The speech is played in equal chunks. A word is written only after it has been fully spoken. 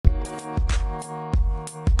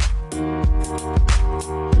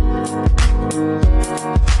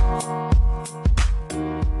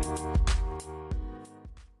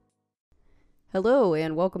Hello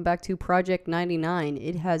and welcome back to Project 99.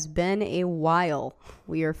 It has been a while.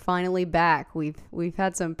 We are finally back. We've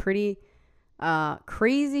had some pretty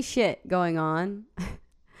crazy shit going on.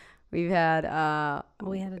 We've had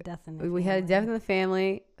we had a death in the family. We had a death in the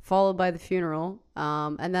family, followed by the funeral.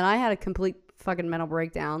 And then I had a complete fucking mental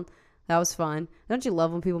breakdown. That was fun. Don't you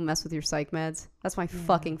love when people mess with your psych meds? That's my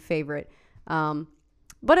fucking favorite. But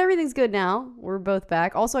everything's good now. We're both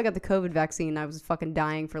back. Also, I got the COVID vaccine. I was fucking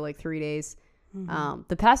dying for like 3 days.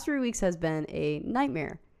 The past 3 weeks has been a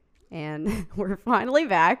nightmare. And we're finally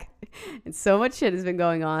back. And so much shit has been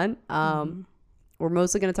going on. We're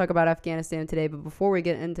mostly going to talk about Afghanistan today. But before we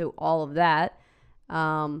get into all of that,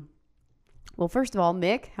 well, first of all,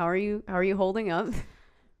 Mick, how are you holding up?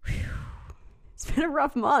 It's been a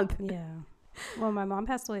rough month. Yeah. Well, my mom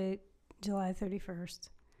passed away July 31st.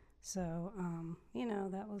 So,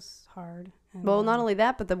 that was hard. And, well, not only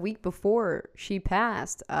that, but the week before she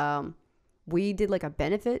passed, we did like a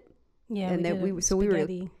benefit. Yeah, and we then did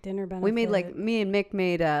spaghetti dinner benefit. We made me and Mick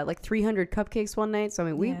made like 300 cupcakes one night. So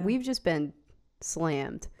I mean, we've just been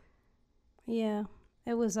slammed. Yeah,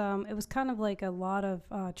 it was kind of like a lot of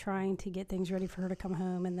trying to get things ready for her to come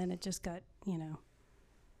home, and then it just got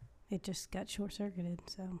short circuited.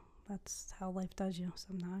 So that's how life does you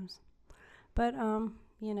sometimes. But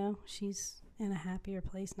she's in a happier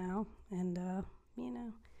place now. And,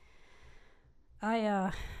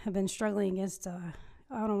 I have been struggling against, I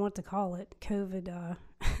don't know what to call it, COVID.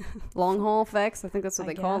 Long haul effects, I think that's what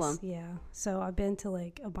they call them. Yeah. So I've been to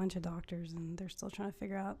like a bunch of doctors and they're still trying to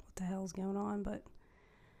figure out what the hell's going on. But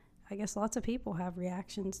I guess lots of people have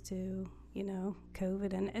reactions to,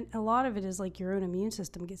 COVID. And a lot of it is like your own immune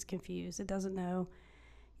system gets confused. It doesn't know.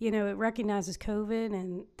 It recognizes COVID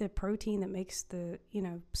and the protein that makes the,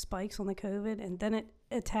 spikes on the COVID, and then it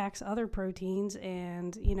attacks other proteins.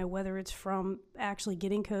 And, whether it's from actually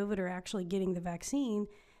getting COVID or actually getting the vaccine,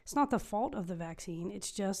 it's not the fault of the vaccine.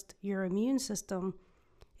 It's just your immune system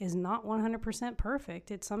is not 100% perfect.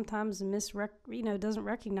 It sometimes doesn't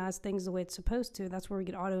recognize things the way it's supposed to. That's where we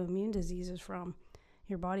get autoimmune diseases from.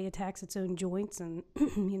 Your body attacks its own joints and,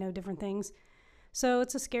 different things. So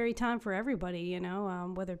it's a scary time for everybody,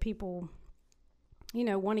 whether people,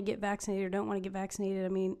 want to get vaccinated or don't want to get vaccinated. I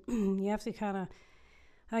mean, you have to kind of,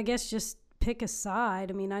 I guess, just pick a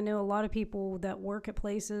side. I mean, I know a lot of people that work at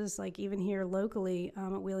places, like even here locally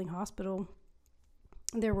at Wheeling Hospital,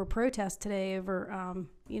 there were protests today over,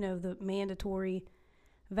 the mandatory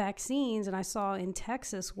vaccines. And I saw in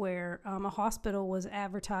Texas where a hospital was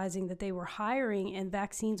advertising that they were hiring and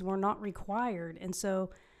vaccines were not required. And so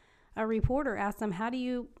a reporter asked them, how do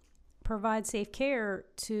you provide safe care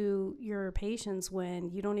to your patients when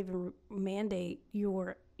you don't even mandate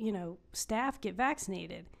your, staff get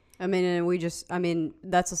vaccinated? I mean, and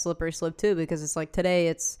that's a slippery slope too, because it's like today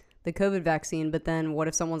it's the COVID vaccine, but then what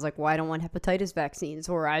if someone's like, well, I don't want hepatitis vaccines,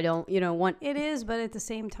 or I don't, want... It is, but at the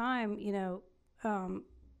same time,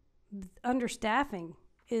 understaffing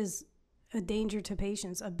is a danger to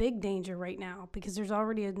patients, a big danger right now, because there's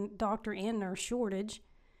already a doctor and nurse shortage.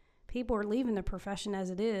 People are leaving the profession as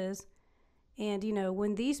it is. And,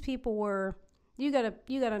 when these people were, you gotta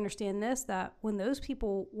understand this, that when those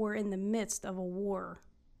people were in the midst of a war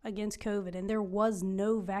against COVID and there was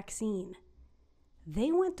no vaccine,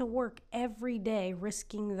 they went to work every day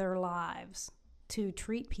risking their lives to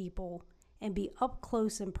treat people and be up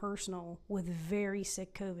close and personal with very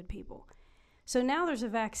sick COVID people. So now there's a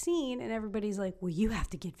vaccine and everybody's like, well, you have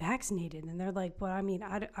to get vaccinated. And they're like, well, I mean,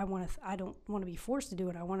 I don't want to be forced to do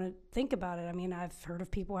it. I want to think about it. I mean, I've heard of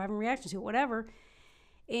people having reactions to it, whatever.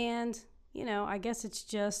 And, I guess it's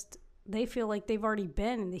just, they feel like they've already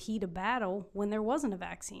been in the heat of battle when there wasn't a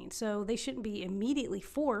vaccine. So they shouldn't be immediately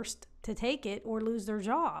forced to take it or lose their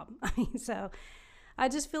job. I mean, so I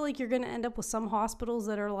just feel like you're going to end up with some hospitals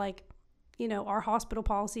that are like, our hospital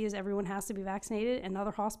policy is everyone has to be vaccinated, and other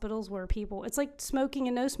hospitals where people, it's like smoking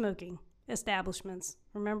and no smoking establishments.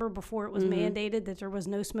 Remember before it was mandated that there was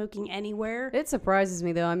no smoking anywhere? It surprises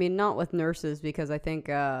me though. I mean, not with nurses, because I think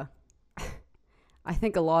a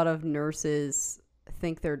lot of nurses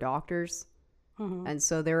think they're doctors. And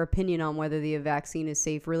so their opinion on whether the vaccine is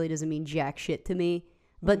safe really doesn't mean jack shit to me.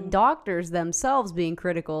 But doctors themselves being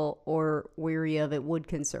critical or weary of it would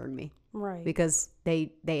concern me. Right. Because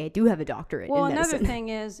they do have a doctorate in medicine. Well, another thing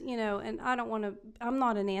is, and I'm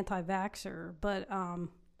not an anti-vaxxer, but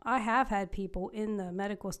I have had people in the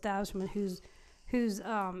medical establishment whose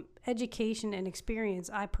education and experience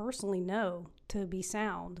I personally know to be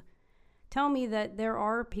sound tell me that there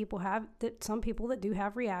are some people that do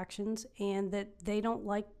have reactions and that they don't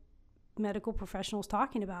like medical professionals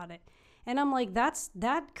talking about it. And I'm like,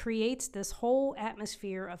 that creates this whole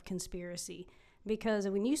atmosphere of conspiracy. Because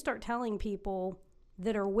when you start telling people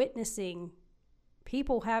that are witnessing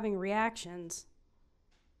people having reactions,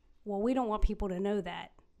 well, we don't want people to know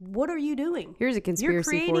that. What are you doing? Here's a conspiracy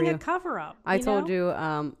for you. You're creating a cover-up. I told you,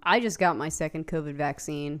 I just got my second COVID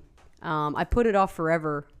vaccine. I put it off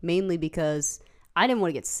forever, mainly because I didn't want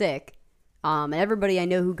to get sick. And everybody I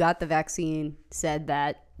know who got the vaccine said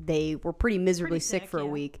that they were pretty miserably sick for a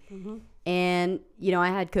week. Mm-hmm. And, you know, I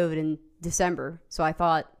had COVID in December. So I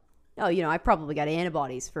thought, oh, you know, I probably got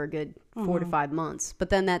antibodies for a good 4 to 5 months. But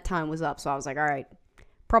then that time was up. So I was like, all right,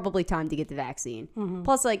 probably time to get the vaccine. Mm-hmm.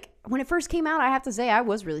 Plus, like, when it first came out, I have to say I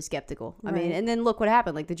was really skeptical. Right. I mean, and then look what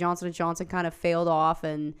happened. Like, the Johnson & Johnson kind of failed off.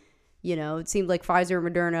 And, you know, it seemed like Pfizer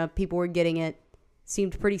and Moderna, people were getting it.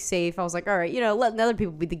 Seemed pretty safe. I was like, all right, you know, letting other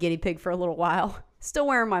people be the guinea pig for a little while. Still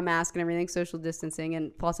wearing my mask and everything, social distancing.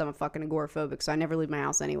 And plus, I'm a fucking agoraphobic, so I never leave my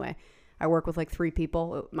house anyway. I work with like 3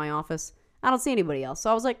 people at my office. I don't see anybody else.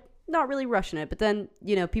 So I was like, not really rushing it. But then,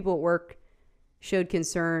 you know, people at work showed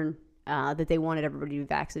concern that they wanted everybody to be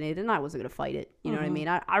vaccinated, and I wasn't going to fight it. You know what I mean?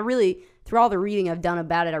 I really, through all the reading I've done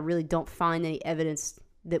about it, I really don't find any evidence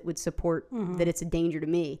that would support that it's a danger to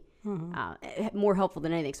me. More helpful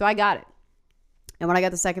than anything. So I got it. And when I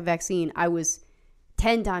got the second vaccine, I was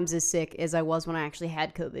 10 times as sick as I was when I actually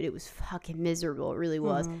had COVID. It was fucking miserable. It really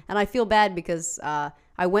was. And I feel bad because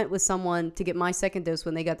I went with someone to get my second dose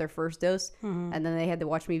when they got their first dose. And then they had to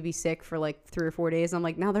watch me be sick for like 3 or 4 days. I'm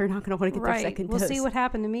like, now they're not going to want to get their second dose. Well, see, what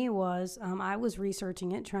happened to me was I was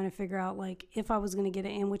researching it, trying to figure out like if I was going to get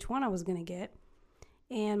it and which one I was going to get.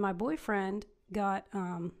 And my boyfriend got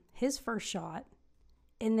his first shot.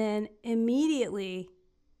 And then immediately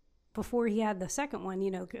before he had the second one, you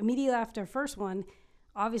know, immediately after the first one,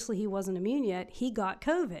 obviously he wasn't immune yet, he got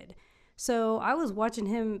COVID. So I was watching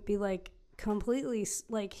him be like completely,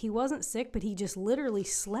 like he wasn't sick, but he just literally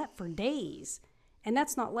slept for days. And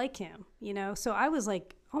that's not like him, you know? So I was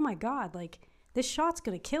like, oh my God, like this shot's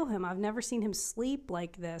going to kill him. I've never seen him sleep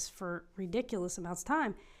like this for ridiculous amounts of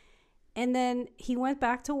time. And then he went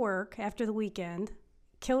back to work after the weekend,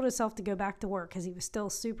 killed himself to go back to work because he was still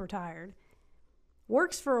super tired.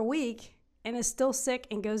 Works for a week and is still sick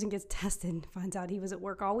and goes and gets tested and finds out he was at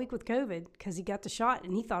work all week with COVID because he got the shot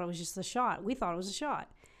and he thought it was just a shot. We thought it was a shot.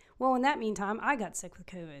 Well, in that meantime, I got sick with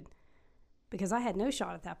COVID because I had no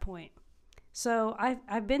shot at that point. So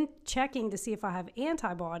I've been checking to see if I have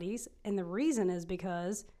antibodies, and the reason is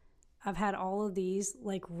because I've had all of these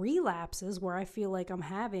like relapses where I feel like I'm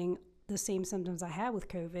having the same symptoms I had with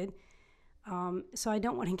COVID. So I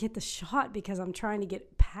don't want to get the shot because I'm trying to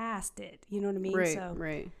get past it. You know what I mean?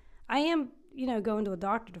 Right. I am, you know, going to a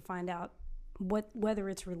doctor to find out whether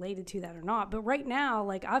it's related to that or not. But right now,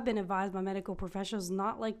 like I've been advised by medical professionals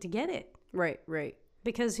not like to get it. Right.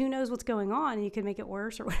 Because who knows what's going on, and you could make it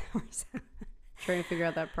worse or whatever. Trying to figure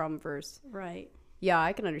out that problem first. Right. Yeah,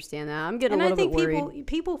 I can understand that. I'm getting a little bit worried. And I think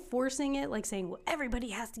people forcing it, like saying, well, everybody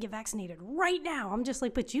has to get vaccinated right now. I'm just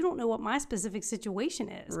like, but you don't know what my specific situation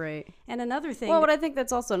is. Right. And another thing. Well, but I think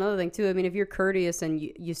that's also another thing, too. I mean, if you're courteous and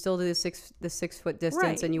you still do the 6 foot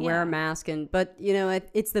distance and you wear a mask, but, you know,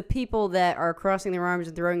 it's the people that are crossing their arms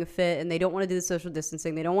and throwing a fit and they don't want to do the social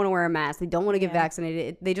distancing. They don't want to wear a mask. They don't want to get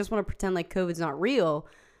vaccinated. They just want to pretend like COVID's not real.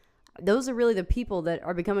 Those are really the people that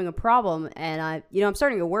are becoming a problem. And I'm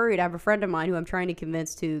starting to get worried. I have a friend of mine who I'm trying to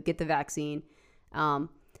convince to get the vaccine. And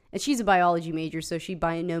she's a biology major, so she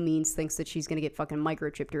by no means thinks that she's going to get fucking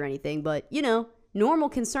microchipped or anything. But, you know, normal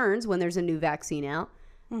concerns when there's a new vaccine out.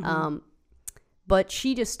 But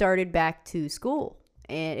she just started back to school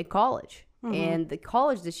and at college. And the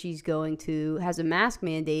college that she's going to has a mask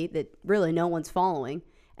mandate that really no one's following.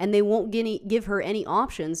 And they won't give her any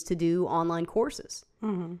options to do online courses.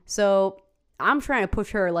 So I'm trying to push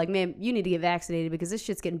her like, man, you need to get vaccinated because this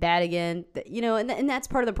shit's getting bad again. You know, and that's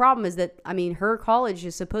part of the problem is that, I mean, her college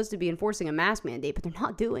is supposed to be enforcing a mask mandate, but they're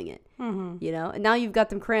not doing it. You know, and now you've got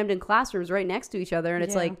them crammed in classrooms right next to each other. And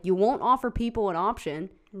it's like, you won't offer people an option.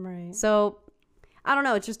 Right. So I don't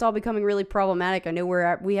know. It's just all becoming really problematic. I know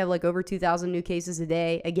we have like over 2,000 new cases a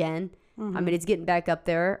day again. I mean, it's getting back up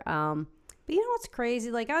there. But you know what's crazy?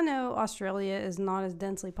 Like, I know Australia is not as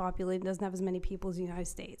densely populated, doesn't have as many people as the United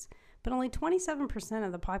States, but only 27%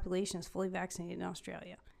 of the population is fully vaccinated in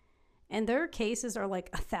Australia. And their cases are like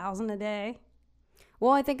 1,000 a day.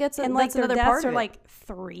 Well, I think that's another part of it. And their deaths are like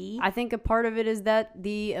 3. I think a part of it is that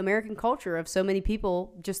the American culture of so many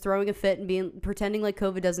people just throwing a fit and pretending like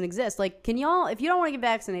COVID doesn't exist. Like, if you don't want to get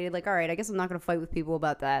vaccinated, like, all right, I guess I'm not going to fight with people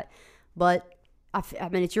about that. But, I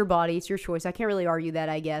mean, it's your body. It's your choice. I can't really argue that,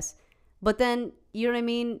 I guess. But then, you know what I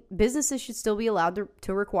mean? Businesses should still be allowed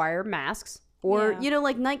to require masks Or, Yeah.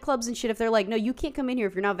 like nightclubs and shit, if they're like, no, you can't come in here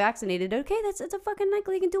if you're not vaccinated. Okay, it's a fucking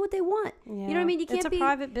nightclub. They can do what they want. You know what I mean? You can't It's a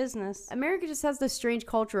private business. America just has this strange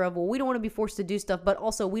culture of, well, we don't want to be forced to do stuff, but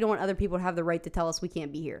also we don't want other people to have the right to tell us we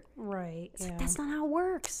can't be here. Right. It's like, that's not how it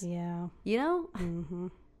works. Yeah. You know? Mm-hmm.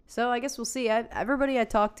 So I guess we'll see. Everybody I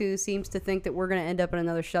talk to seems to think that we're going to end up in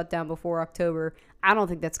another shutdown before October. I don't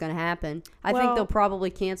think that's going to happen. I think they'll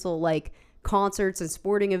probably cancel, like, concerts and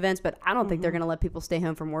sporting events, but I don't think they're going to let people stay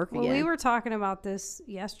home from work again. Well, we were talking about this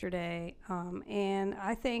yesterday, and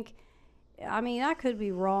I think, I could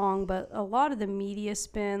be wrong, but a lot of the media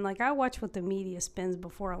spin, like I watch what the media spins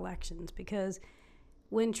before elections, because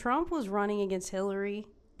when Trump was running against Hillary,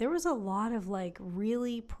 there was a lot of like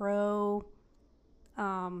really pro,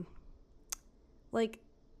 like,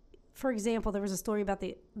 for example, there was a story about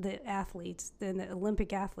the athletes, the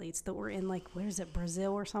Olympic athletes that were in, like, where is it,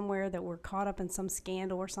 Brazil or somewhere, that were caught up in some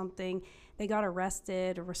scandal or something. They got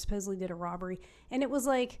arrested or supposedly did a robbery. And it was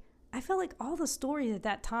like, I felt like all the stories at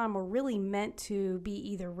that time were really meant to be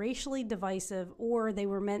either racially divisive or they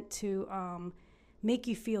were meant to make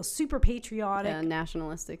you feel super patriotic. Yeah,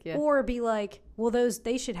 nationalistic, yeah. Or be like, well,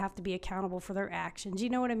 they should have to be accountable for their actions. You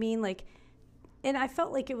know what I mean? Like, and I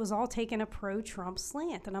felt like it was all taking a pro-Trump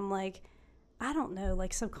slant. And I'm like, I don't know.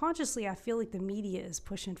 Like, subconsciously, I feel like the media is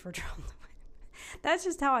pushing for Trump to win. That's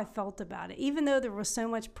just how I felt about it. Even though there was so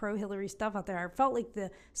much pro-Hillary stuff out there, I felt like the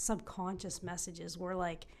subconscious messages were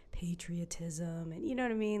like patriotism and, you know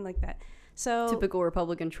what I mean? Like that. So typical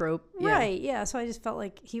Republican trope. Yeah. Right, yeah. So I just felt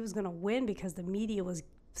like he was going to win because the media was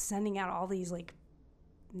sending out all these, like,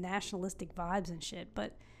 nationalistic vibes and shit.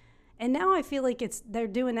 And now I feel like they're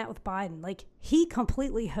doing that with Biden. Like, he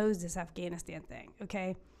completely hosed this Afghanistan thing,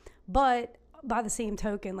 okay? But by the same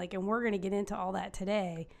token, like, and we're going to get into all that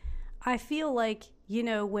today, I feel like,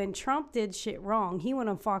 when Trump did shit wrong, he went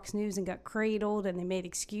on Fox News and got cradled, and they made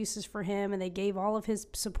excuses for him, and they gave all of his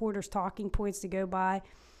supporters talking points to go by.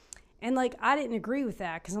 And, like, I didn't agree with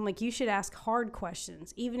that because I'm like, you should ask hard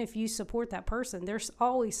questions. Even if you support that person, there's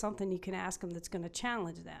always something you can ask them that's going to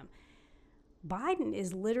challenge them. Biden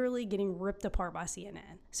is literally getting ripped apart by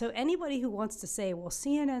CNN. So anybody who wants to say, well,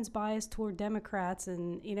 CNN's biased toward Democrats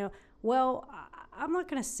and, well, I'm not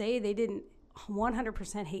going to say they didn't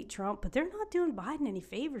 100% hate Trump, but they're not doing Biden any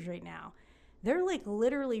favors right now. They're like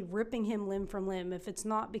literally ripping him limb from limb. If it's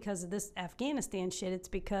not because of this Afghanistan shit, it's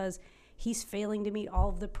because he's failing to meet all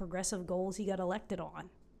of the progressive goals he got elected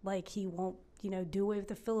on. Like, he won't, do away with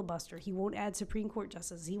the filibuster. He won't add Supreme Court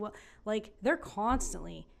justices. He won't, like, they're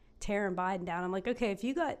constantly tearing Biden down. I'm like, okay, if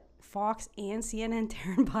you got Fox and CNN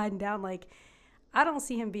tearing Biden down, like, I don't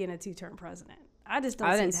see him being a two-term president. I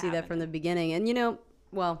didn't see that from the beginning. And,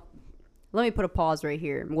 well, let me put a pause right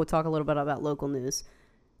here. We'll talk a little bit about local news.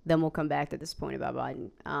 Then we'll come back to this point about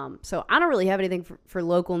Biden. So I don't really have anything for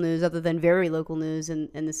local news other than very local news in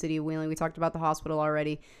the city of Wheeling. We talked about the hospital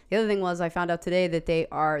already. The other thing was I found out today that they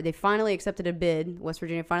finally accepted a bid. West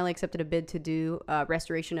Virginia finally accepted a bid to do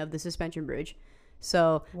restoration of the suspension bridge.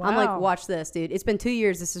 So wow. I'm like, watch this, dude. It's been 2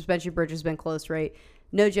 years the suspension bridge has been closed, right?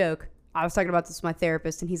 No joke. I was talking about this with my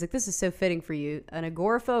therapist, and he's like, this is so fitting for you. An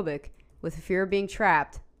agoraphobic with a fear of being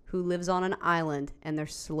trapped who lives on an island, and they're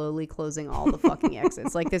slowly closing all the fucking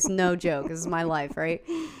exits. Like, this no joke. This is my life, right?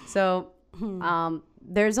 So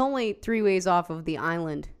there's only 3 ways off of the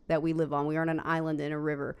island that we live on. We are on an island in a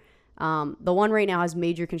river. The one right now has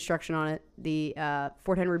major construction on it. The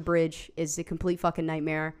Fort Henry Bridge is a complete fucking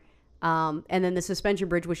nightmare. And then the suspension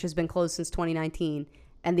bridge, which has been closed since 2019.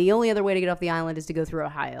 And the only other way to get off the island is to go through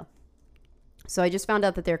Ohio. So I just found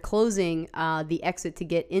out that they're closing the exit to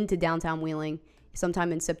get into downtown Wheeling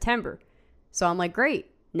sometime in September. So I'm like, great.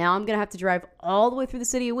 Now I'm going to have to drive all the way through the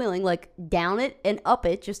city of Wheeling, like down it and up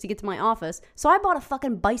it just to get to my office. So I bought a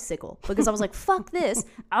fucking bicycle because I was like, fuck this.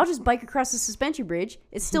 I'll just bike across the suspension bridge.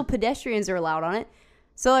 It's still pedestrians are allowed on it.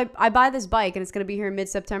 So I buy this bike, and it's going to be here in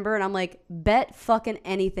mid-September, and I'm like, bet fucking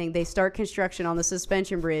anything they start construction on the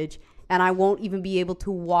suspension bridge, and I won't even be able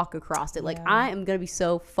to walk across it. Like, I am going to be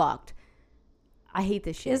so fucked. I hate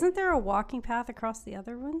this shit. Isn't there a walking path across the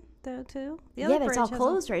other one, though, too? The other but it's all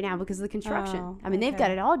closed right now because of the construction. I mean, they've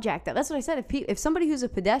got it all jacked up. That's what I said. If somebody who's a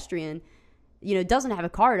pedestrian, doesn't have a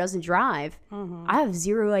car, doesn't drive, I have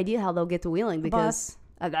zero idea how they'll get to Wheeling because...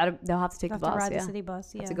 they'll have to take the bus. Ride the city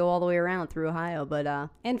bus. Yeah. Have to go all the way around through Ohio, but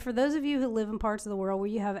and for those of you who live in parts of the world where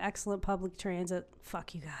you have excellent public transit,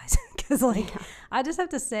 fuck you guys, because I just have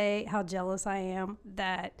to say how jealous I am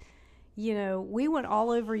that we went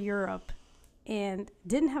all over Europe and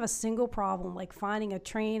didn't have a single problem like finding a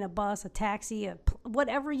train, a bus, a taxi,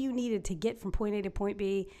 whatever you needed to get from point A to point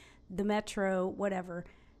B, the metro, whatever.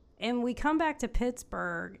 and we come back to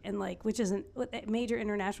Pittsburgh, and like, which is a major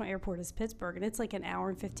international airport is Pittsburgh, and it's like an hour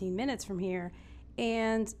and 15 minutes from here,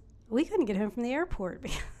 and we couldn't get home from the airport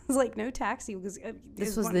because like no taxi. Because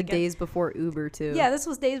this was the days before Uber too. Yeah, this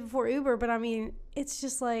was days before Uber, but I mean, it's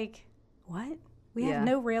just like, what? We have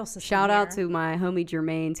no rail system. Shout here. out to my homie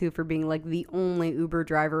Jermaine too for being like the only Uber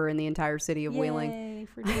driver in the entire city of Wheeling. Yay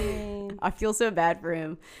for Jermaine. I feel so bad for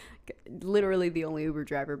him. Literally the only Uber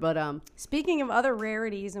driver. But speaking of other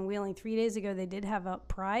rarities in Wheeling, 3 days ago they did have a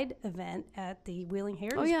Pride event at the Wheeling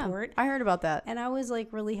Heritage Port. I heard about that. And I was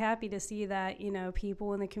like really happy to see that, you know,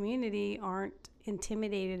 people in the community aren't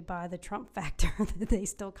intimidated by the Trump factor, that they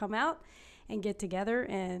still come out and get together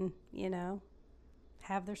and, you know,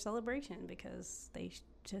 have their celebration, because they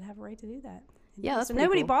should have a right to do that. Yeah, that's so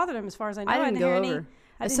nobody cool. bothered them as far as I know. I didn't go over.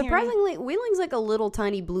 Surprisingly, Wheeling's like a little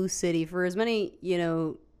tiny blue city for as many, you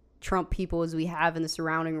know, Trump people as we have in the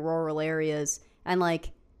surrounding rural areas. And like,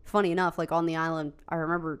 funny enough, like on the island, I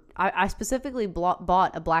remember I specifically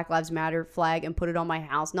bought a Black Lives Matter flag and put it on my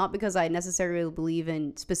house, not because I necessarily believe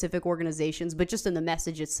in specific organizations, but just in the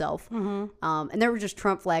message itself. And there were just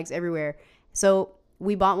Trump flags everywhere. So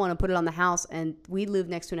we bought one and put it on the house, and we lived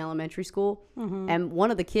next to an elementary school. And one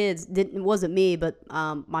of the kids, it wasn't me, but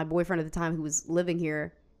my boyfriend at the time who was living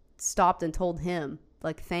here, stopped and told him,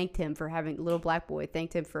 like, thanked him for having, little black boy,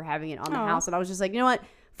 thanked him for having it on the house. And I was just like, you know what?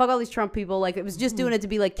 Fuck all these Trump people. Like, it was just doing it to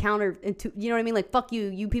be like counter, you know what I mean? Like, fuck you.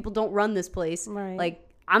 You people don't run this place. Right. Like,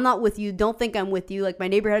 I'm not with you. Don't think I'm with you. Like, my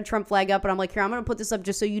neighbor had a Trump flag up, and I'm like, here, I'm going to put this up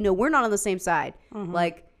just so you know we're not on the same side.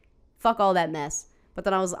 Like, fuck all that mess. But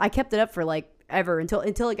then I kept it up for like ever until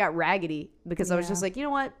it got raggedy, because I was just like, you know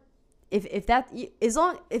what?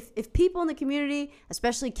 If people in the community,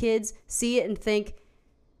 especially kids, see it and think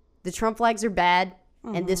the Trump flags are bad,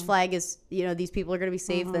 and this flag is, you know, these people are going to be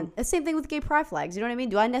safe, then the same thing with gay pride flags. You know what I mean?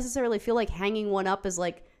 Do I necessarily feel like hanging one up as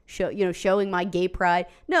like showing my gay pride?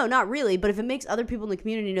 No, not really. But if it makes other people in the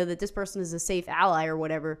community know that this person is a safe ally or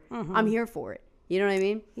whatever, I'm here for it. You know what I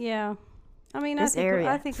mean? Yeah. I mean, This I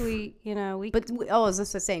area. think we, you know, we. But I was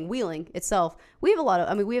just saying, Wheeling itself, we have a lot of.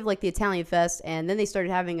 I mean, we have like the Italian Fest, and then they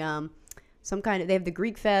started having some kind of. They have the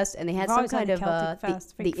Greek Fest, and they had We've some always had kind the of Celtic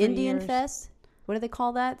Fest the for Indian years. Fest. What do they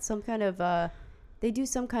call that? Some kind of. They do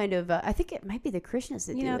some kind of. I think it might be the Krishnas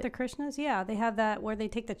that You do know, it. the Krishnas, yeah, they have that where they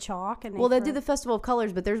take the chalk and Well, they do the Festival of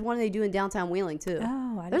Colors, but there's one they do in downtown Wheeling too.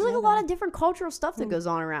 Oh, I There's didn't like a know lot that. of different cultural stuff that goes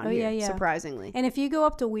on around here. yeah. Surprisingly. And if you go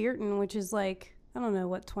up to Weirton, which is like, I don't know,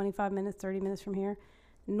 what, 25 minutes, 30 minutes from here,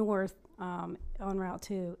 north on Route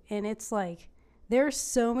 2. And it's like, there's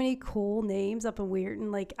so many cool names up in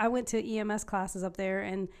Weirton. Like, I went to EMS classes up there,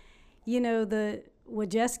 and, you know, the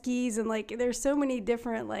Wojeskis, and like, there's so many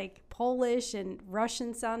different like Polish and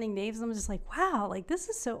Russian sounding names. I'm just like, wow, like this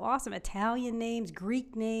is so awesome. Italian names,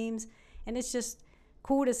 Greek names. And it's just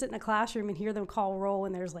cool to sit in a classroom and hear them call roll,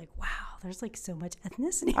 and there's like, wow, there's like so much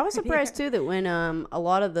ethnicity. I was over surprised here. too that when a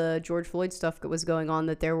lot of the George Floyd stuff that was going on,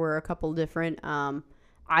 that there were a couple different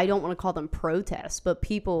I don't want to call them protests, but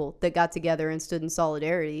people that got together and stood in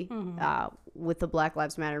solidarity with the Black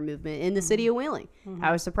Lives Matter movement in the city of Wheeling.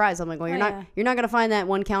 I was surprised. I'm like, well, you're not going to find that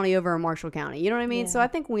one county over in Marshall County. You know what I mean? So I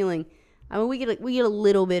think Wheeling, I mean, we get a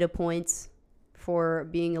little bit of points for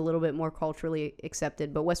being a little bit more culturally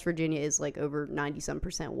accepted, but West Virginia is like over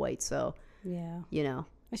 90% white. So, Yeah. you know.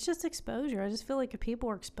 It's just exposure. I just feel like if people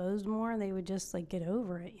were exposed more, they would just like get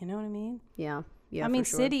over it. You know what I mean? Yeah. Yeah. I mean, for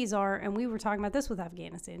sure. cities are, and we were talking about this with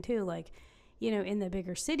Afghanistan too. Like, you know, in the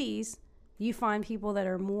bigger cities, you find people that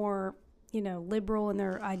are more, you know, liberal in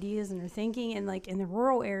their ideas and their thinking. And like in the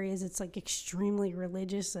rural areas, it's like extremely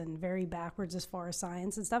religious and very backwards as far as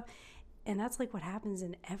science and stuff. And that's like what happens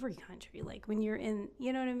in every country. Like when you're in,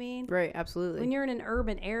 you know what I mean? Right. Absolutely. When you're in an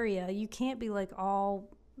urban area, you can't be like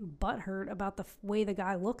all butthurt about the way the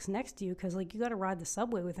guy looks next to you, because like you got to ride the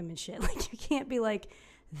subway with him and shit. Like you can't be like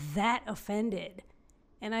that offended.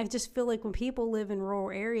 And I just feel like when people live in rural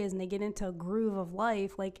areas and they get into a groove of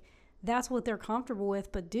life, like that's what they're comfortable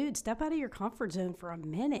with. But dude, step out of your comfort zone for a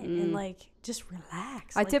minute and like just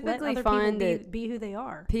relax. I Like, let typically other find people that be who they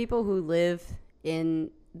are. people who live in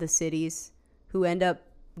the cities who end up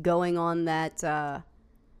going on that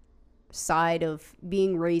side of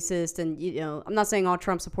being racist, and you know, I'm not saying all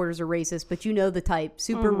Trump supporters are racist, but you know the type,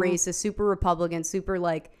 super racist, super Republican, super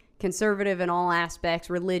like conservative in all aspects,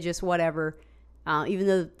 religious, whatever, even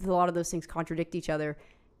though a lot of those things contradict each other,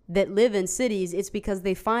 that live in cities, it's because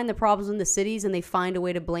they find the problems in the cities and they find a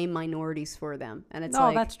way to blame minorities for them. And it's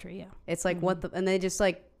like, That's true. Yeah. it's like and they just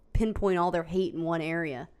like pinpoint all their hate in one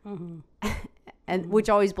area. And which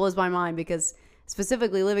always blows my mind, because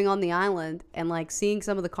specifically living on the island and like seeing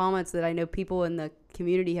some of the comments that I know people in the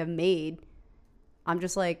community have made, I'm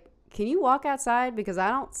just like, can you walk outside? Because I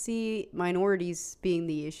don't see minorities being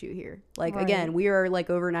the issue here. Like, Right. again, we are like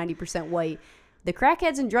over 90% white. The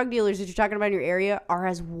crackheads and drug dealers that you're talking about in your area are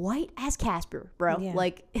as white as Casper, bro. Yeah.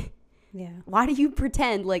 Like, Yeah. why do you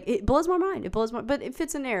pretend? Like, it blows my mind. It blows my, but it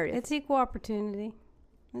fits a narrative. It's equal opportunity.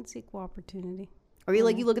 It's equal opportunity. Or you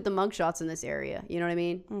like, you look at the mugshots in this area. You know what I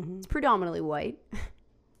mean? Mm-hmm. It's predominantly white.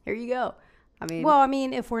 Here you go. I mean, Well, I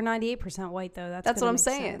mean, if we're 98% white, though, that's what gonna I'm make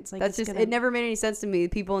saying. sense. Like, That's it's just, gonna- it never made any sense to me.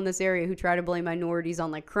 People in this area who try to blame minorities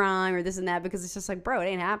on like crime or this and that, because it's just like, bro, it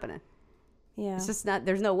ain't happening. Yeah. It's just not,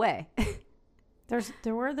 there's no way.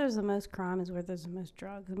 Where there's the most crime is where there's the most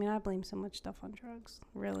drugs. I mean, I blame so much stuff on drugs,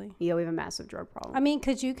 really. Yeah, we have a massive drug problem. I mean,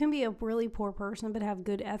 because you can be a really poor person but have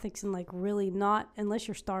good ethics and, like, really not, unless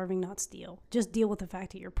you're starving, not steal. Just deal with the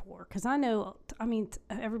fact that you're poor. Because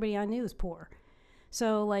everybody I knew is poor.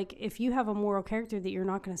 So, like, if you have a moral character that you're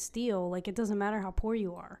not going to steal, like, it doesn't matter how poor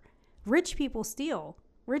you are. Rich people steal.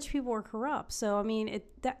 Rich people are corrupt. So, I mean,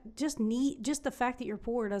 just the fact that you're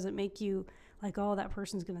poor doesn't make you like, oh, that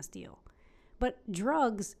person's going to steal. But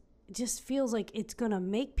drugs just feels like it's going to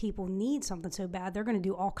make people need something so bad they're going to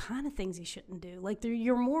do all kind of things they shouldn't do. Like,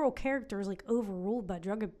 your moral character is, like, overruled by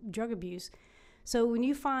drug abuse. So when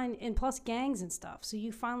you find, and plus gangs and stuff, so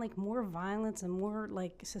you find, like, more violence and more,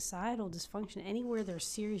 like, societal dysfunction anywhere there's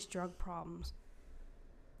serious drug problems.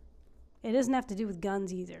 It doesn't have to do with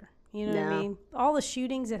guns either. You know what I No. mean? All the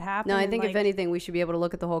shootings that happen. No, I and, think like, if anything, we should be able to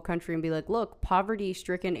look at the whole country and be like, look,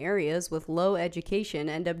 poverty-stricken areas with low education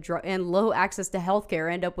and low access to healthcare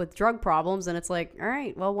end up with drug problems. And it's like, all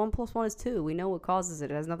right, well, 1 + 1 is 2. We know what causes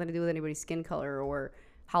it. It has nothing to do with anybody's skin color or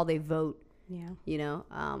how they vote. Yeah. You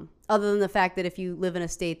know, other than the fact that if you live in a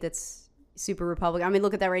state that's super Republican, I mean,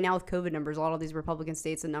 look at that right now with COVID numbers. A lot of these Republican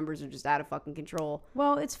states, the numbers are just out of fucking control.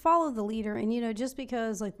 Well, it's follow the leader. And, you know, just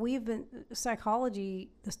because, like, the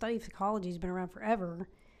study of psychology has been around forever,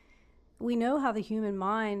 we know how the human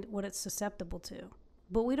mind, what it's susceptible to.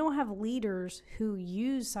 But we don't have leaders who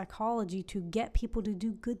use psychology to get people to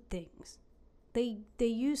do good things. They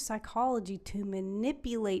use psychology to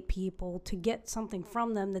manipulate people to get something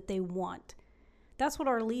from them that they want. That's what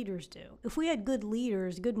our leaders do. If we had good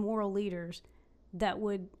leaders, good moral leaders, that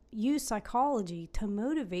would use psychology to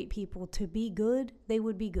motivate people to be good, they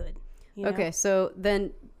would be good. You know? Okay, so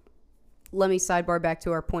then let me sidebar back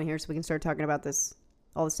to our point here so we can start talking about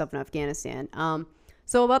all this stuff in Afghanistan.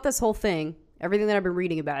 So about this whole thing, everything that I've been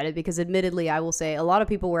reading about it, because admittedly, I will say a lot of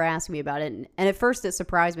people were asking me about it. And at first it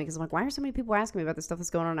surprised me because I'm like, why are so many people asking me about the stuff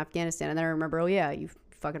that's going on in Afghanistan? And then I remember, oh yeah, you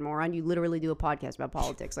fucking moron. You literally do a podcast about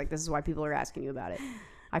politics. Like, this is why people are asking you about it.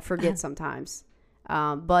 I forget sometimes.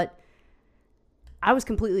 But I was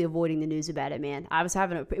completely avoiding the news about it, man. I was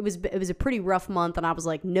it was a pretty rough month, and I was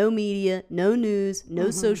like, no media, no news,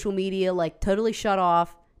 no social media, like totally shut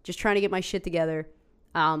off, just trying to get my shit together.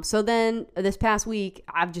 So then this past week,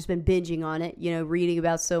 I've just been binging on it, you know, reading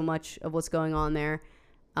about so much of what's going on there.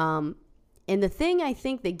 And the thing I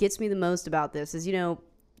think that gets me the most about this is, you know,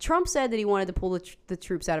 Trump said that he wanted to pull the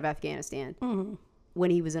troops out of Afghanistan when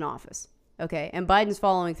he was in office. Okay. And Biden's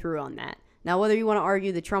following through on that. Now, whether you want to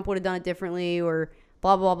argue that Trump would have done it differently or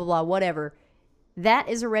blah, blah, blah, blah, whatever, that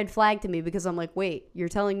is a red flag to me because I'm like, wait, you're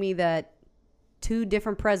telling me that two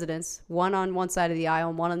different presidents, one on one side of the aisle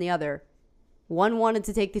and one on the other, one wanted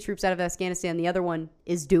to take the troops out of Afghanistan, the other one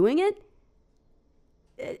is doing it?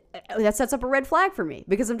 That sets up a red flag for me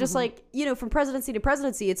because I'm just like, you know, from presidency to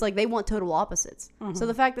presidency, it's like they want total opposites. So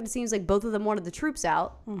the fact that it seems like both of them wanted the troops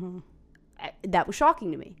out, that was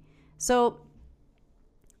shocking to me. So,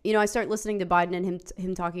 you know, I start listening to Biden and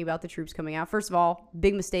him talking about the troops coming out. First of all,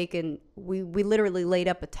 big mistake, and we literally laid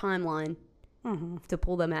up a timeline to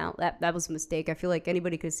pull them out. That was a mistake. I feel like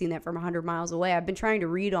anybody could have seen that from 100 miles away. I've been trying to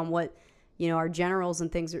read on what, you know, our generals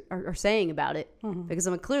and things are saying about it because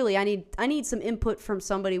I'm clearly I need some input from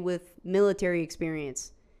somebody with military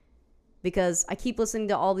experience because I keep listening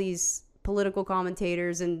to all these political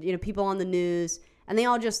commentators and, you know, people on the news, and they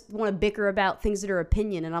all just want to bicker about things that are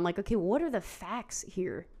opinion, and I'm like, okay, what are the facts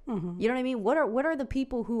here? You know what I mean? What are the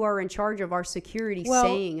people who are in charge of our security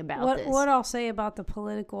saying about this? What I'll say about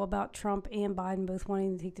about Trump and Biden both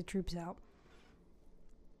wanting to take the troops out.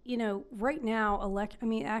 You know, right now,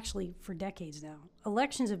 actually for decades now,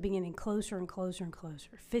 elections have been getting closer and closer and closer.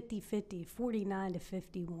 50-50,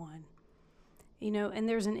 49-51. You know, and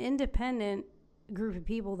there's an independent group of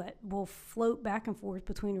people that will float back and forth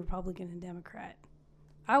between Republican and Democrat.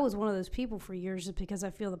 I was one of those people for years just because I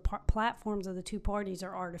feel the platforms of the two parties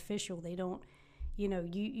are artificial. They don't, you know,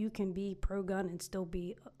 you can be pro-gun and still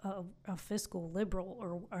be a fiscal liberal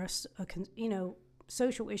or you know,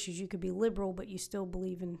 social issues. You could be liberal, but you still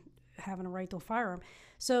believe in having a right to a firearm.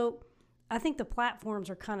 So I think the platforms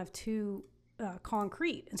are kind of too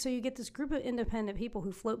concrete. And so you get this group of independent people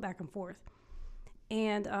who float back and forth.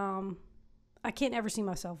 And I can't ever see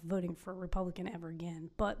myself voting for a Republican ever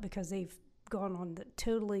again, but because they've gone on the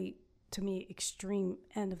totally, to me, extreme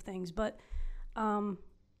end of things. But but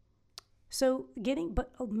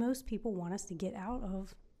most people want us to get out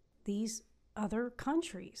of these other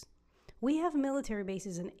countries. We have military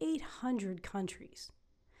bases in 800 countries.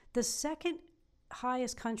 The second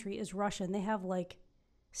highest country is Russia, and they have like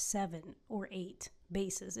 7 or 8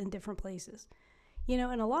 bases in different places. You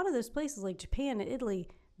know, and a lot of those places like Japan and Italy,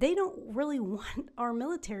 they don't really want our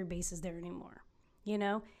military bases there anymore, you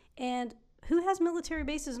know? And who has military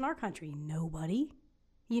bases in our country? Nobody.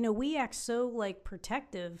 You know, we act so like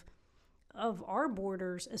protective of our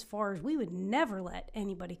borders as far as we would never let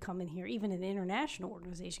anybody come in here, even an international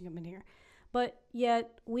organization come in here. But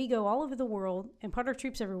yet we go all over the world and put our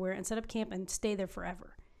troops everywhere and set up camp and stay there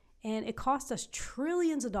forever. And it costs us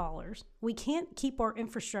trillions of dollars. We can't keep our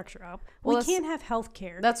infrastructure up. Well, we can't have health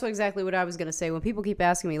care. That's exactly what I was going to say. When people keep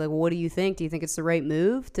asking me, like, well, what do you think? Do you think it's the right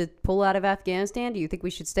move to pull out of Afghanistan? Do you think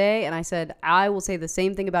we should stay? And I said, I will say the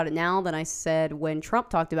same thing about it now that I said when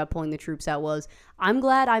Trump talked about pulling the troops out was, I'm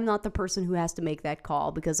glad I'm not the person who has to make that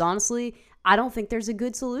call because honestly, I don't think there's a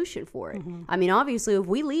good solution for it. Mm-hmm. I mean, obviously, if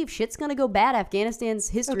we leave, shit's going to go bad. Afghanistan's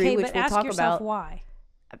history, which we'll talk about. Why?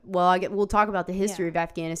 Well, we'll talk about the history of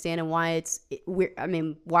Afghanistan and why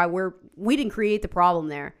we didn't create the problem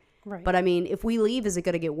there. Right. But I mean, if we leave, is it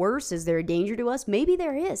going to get worse? Is there a danger to us? Maybe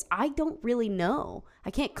there is. I don't really know.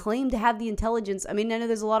 I can't claim to have the intelligence. I mean, I know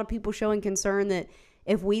there's a lot of people showing concern that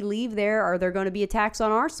if we leave there, are there going to be attacks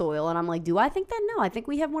on our soil? And I'm like, do I think that? No, I think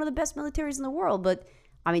we have one of the best militaries in the world. But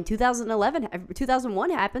I mean, 2001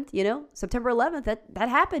 happened, you know, September 11th, that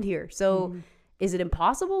happened here. So is it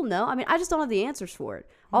impossible? No. I mean, I just don't have the answers for it.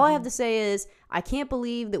 All I have to say is I can't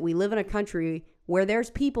believe that we live in a country where there's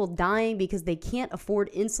people dying because they can't afford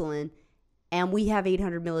insulin and we have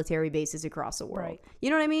 800 military bases across the world. Right. You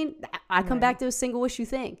know what I mean? I come back to a single issue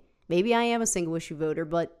thing. Maybe I am a single issue voter,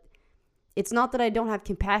 but it's not that I don't have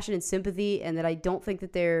compassion and sympathy and that I don't think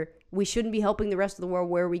that we shouldn't be helping the rest of the world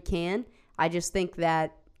where we can. I just think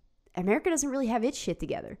that America doesn't really have its shit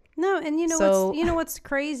together. No, and you know what's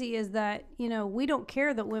crazy is that, you know, we don't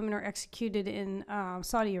care that women are executed in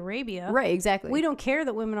Saudi Arabia. Right, exactly. We don't care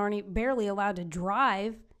that women aren't barely allowed to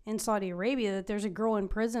drive in Saudi Arabia, that there's a girl in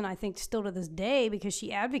prison, I think still to this day, because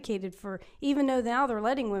she advocated for, even though now they're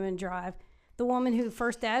letting women drive, the woman who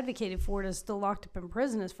first advocated for it is still locked up in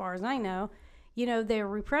prison as far as I know. You know, they're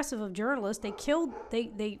repressive of journalists. They killed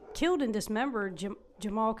and dismembered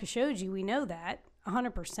Jamal Khashoggi. We know that.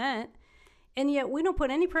 100%. And yet we don't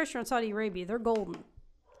put any pressure on Saudi Arabia. They're golden.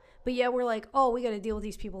 But yet we're like, oh, we got to deal with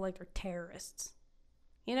these people like they're terrorists.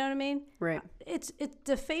 You know what I mean? Right. It's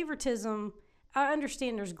the favoritism. I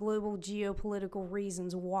understand there's global geopolitical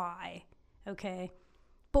reasons why, okay?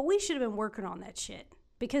 But we should have been working on that shit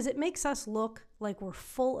because it makes us look like we're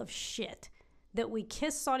full of shit, that we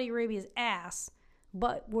kiss Saudi Arabia's ass,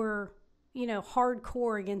 but we're, you know,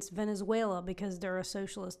 hardcore against Venezuela because they're a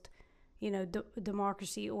socialist, you know,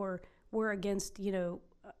 democracy, or we're against, you know,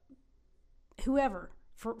 whoever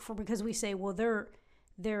for because we say, well, they're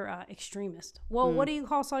extremist. Well, what do you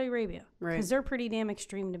call Saudi Arabia? Right. Because they're pretty damn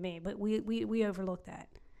extreme to me, but we overlook that.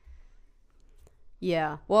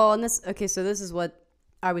 Yeah. Well, and so this is what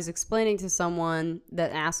I was explaining to someone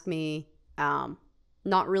that asked me,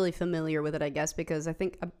 not really familiar with it, I guess, because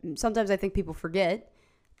sometimes I think people forget,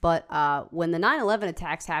 but when the 9/11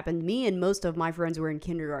 attacks happened, me and most of my friends were in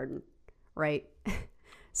kindergarten. Right.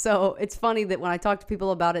 So it's funny that when I talk to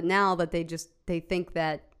people about it now, that they think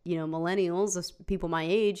that, you know, millennials, people my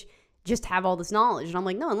age, just have all this knowledge. And I'm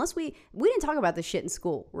like, no, unless we didn't talk about this shit in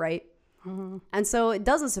school. Right. Mm-hmm. And so it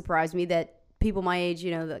doesn't surprise me that people my age,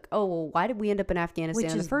 you know, like, oh, well, why did we end up in Afghanistan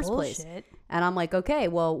in the first place? And I'm like, okay,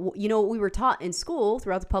 well, you know, what we were taught in school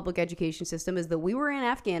throughout the public education system is that we were in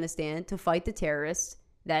Afghanistan to fight the terrorists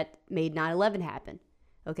that made 9/11 happen.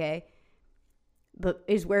 Okay. But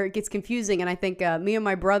is where it gets confusing. And I think me and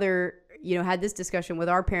my brother, you know, had this discussion with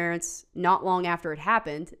our parents not long after it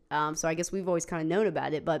happened. So I guess we've always kind of known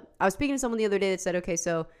about it. But I was speaking to someone the other day that said, okay,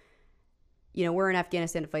 so, you know, we're in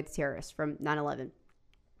Afghanistan to fight the terrorists from 9/11.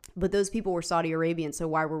 But those people were Saudi Arabian, so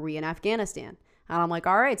why were we in Afghanistan? And I'm like,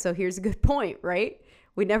 all right, so here's a good point, right?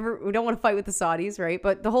 We don't want to fight with the Saudis, right?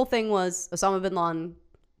 But the whole thing was Osama bin Laden,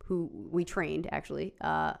 who we trained, actually,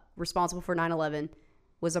 responsible for 9/11,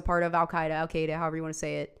 was a part of Al-Qaeda, however you want to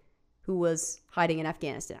say it, who was hiding in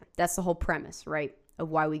Afghanistan. That's the whole premise, right,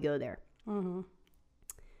 of why we go there. Mm-hmm.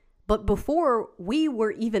 But before we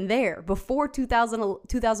were even there, before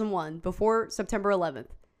 2001, before September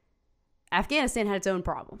 11th, Afghanistan had its own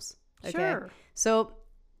problems. Okay? Sure. So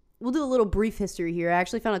we'll do a little brief history here. I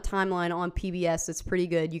actually found a timeline on PBS that's pretty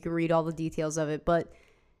good. You can read all the details of it. But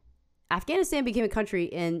Afghanistan became a country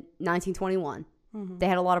in 1921. They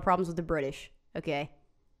had a lot of problems with the British. Okay.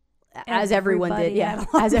 As everyone did. Yeah.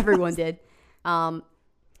 As everyone did.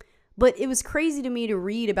 But it was crazy to me to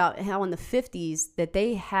read about how in the 50s that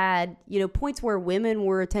they had, points where women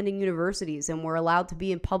were attending universities and were allowed to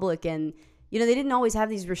be in public. And, they didn't always have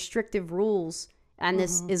these restrictive rules and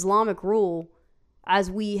this Islamic rule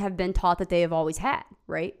as we have been taught that they have always had,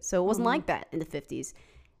 right? So it wasn't like that in the 50s.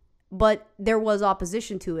 But there was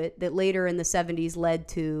opposition to it that later in the 70s led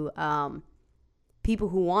to people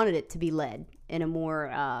who wanted it to be led in a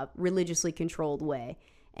more religiously controlled way.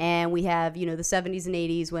 And we have, the 70s and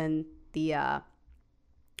 80s when the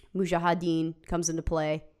Mujahideen comes into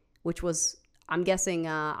play, which was, I'm guessing,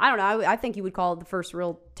 I don't know, I think you would call it the first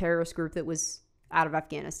real terrorist group that was out of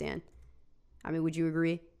Afghanistan. I mean, would you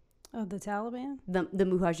agree? Oh, the Taliban? The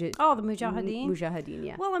Mujahideen. Oh, the Mujahideen? Mujahideen,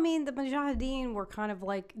 yeah. Well, I mean, the Mujahideen were kind of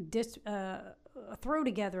like a throw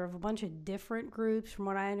together of a bunch of different groups. From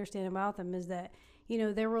what I understand about them is that,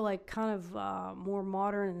 they were like kind of more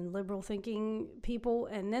modern and liberal thinking people.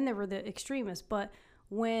 And then there were the extremists. But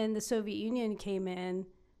when the Soviet Union came in,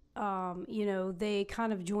 they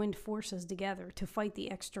kind of joined forces together to fight the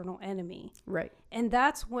external enemy. Right. And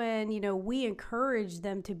that's when, we encouraged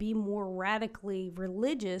them to be more radically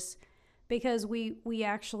religious because we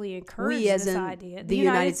actually encouraged this idea. The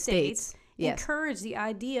United States yes. encouraged the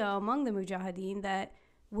idea among the Mujahideen that,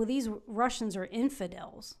 well, these Russians are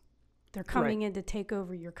infidels. They're coming in to take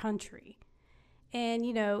over your country. And,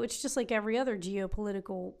 it's just like every other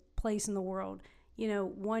geopolitical place in the world.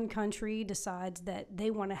 One country decides that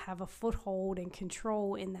they want to have a foothold and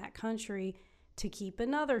control in that country to keep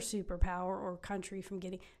another superpower or country from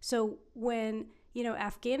getting. So when,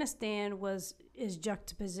 Afghanistan is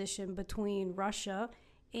juxtaposition between Russia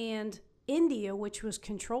and India, which was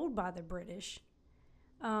controlled by the British,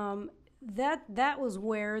 that was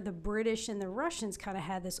where the British and the Russians kind of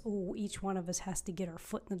had this, each one of us has to get our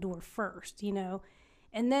foot in the door first,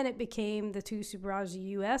 And then it became the two superpowers, the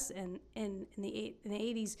U.S. and in the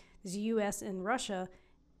 80s, the U.S. and Russia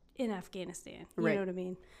in Afghanistan. You know what I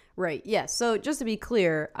mean? Right, yes. So just to be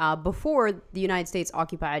clear, before the United States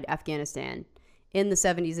occupied Afghanistan in the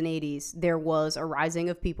 70s and 80s, there was a rising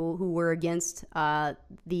of people who were against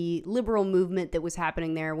the liberal movement that was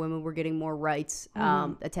happening there. Women were getting more rights,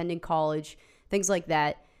 attending college, things like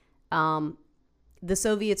that. The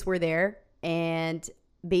Soviets were there, and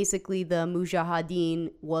basically the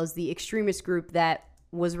Mujahideen was the extremist group that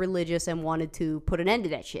was religious and wanted to put an end to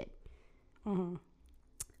that shit.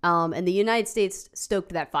 And the United States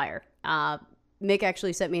stoked that fire. Mick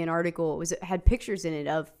actually sent me an article. It had pictures in it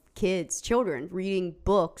of children reading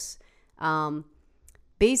books,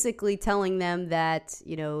 basically telling them that,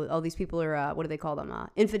 these people are, what do they call them?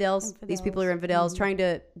 Infidels. These people are infidels, trying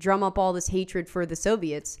to drum up all this hatred for the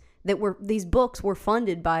Soviets. These books were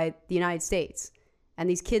funded by the United States. And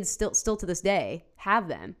these kids still to this day have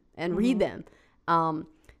them and read them.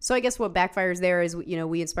 So I guess what backfires there is,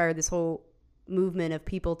 we inspired this whole movement of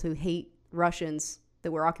people to hate Russians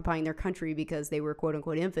that were occupying their country because they were quote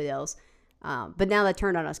unquote infidels. But now that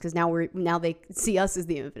turned on us because now they see us as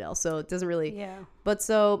the infidels. So it doesn't really. Yeah. But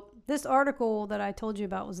so this article that I told you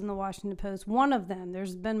about was in the Washington Post. One of them.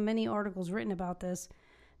 There's been many articles written about this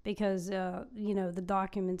because the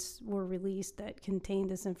documents were released that contained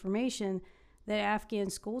this information. That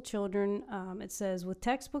Afghan school children, it says, with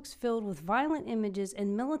textbooks filled with violent images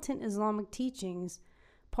and militant Islamic teachings,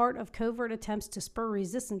 part of covert attempts to spur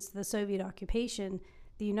resistance to the Soviet occupation,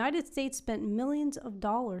 the United States spent millions of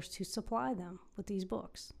dollars to supply them with these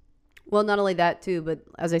books. Well, not only that, too, but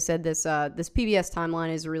as I said, this PBS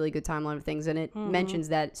timeline is a really good timeline of things, and it mentions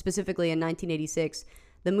that specifically in 1986,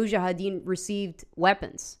 the Mujahideen received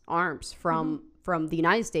weapons, arms from the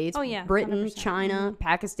United States, Britain, 100%. China,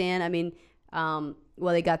 Pakistan. I mean,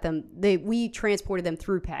 they got them. We transported them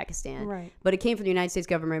through Pakistan, right? But it came from the United States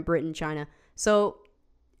government, Britain, China. So,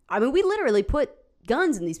 I mean, we literally put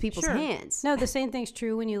guns in these people's hands. No, the same thing's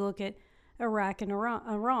true when you look at Iraq and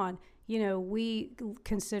Iran. We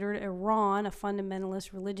considered Iran a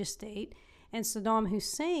fundamentalist religious state, and Saddam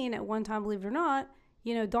Hussein at one time, believe it or not,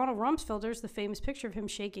 Donald Rumsfeld, there's the famous picture of him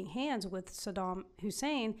shaking hands with Saddam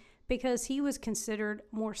Hussein because he was considered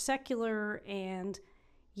more secular and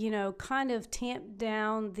kind of tamped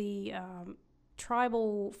down the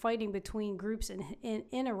tribal fighting between groups in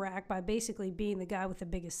Iraq by basically being the guy with the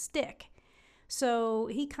biggest stick. So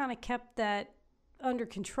he kind of kept that under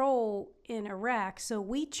control in Iraq. So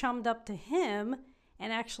we chummed up to him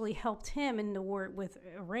and actually helped him in the war with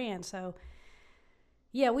Iran. So,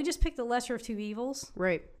 yeah, we just picked the lesser of two evils.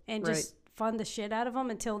 Right. And just fund the shit out of them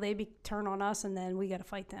until they turn on us, and then we got to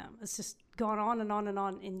fight them. It's just gone on and on and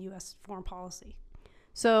on in U.S. foreign policy.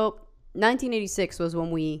 So 1986 was when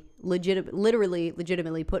we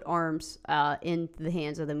legitimately put arms in the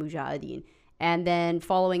hands of the Mujahideen. And then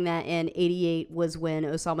following that in 88 was when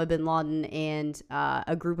Osama bin Laden and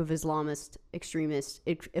a group of Islamist extremists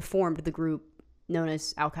it formed the group known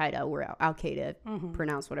as Al-Qaeda, or Al-Qaeda,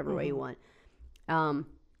 pronounce whatever way you want.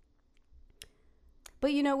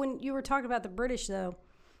 But, you know, when you were talking about the British, though,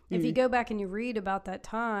 if you go back and you read about that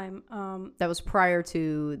time... that was prior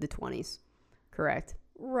to the 20s, correct?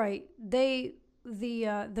 Right. The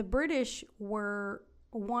British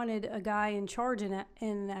wanted a guy in charge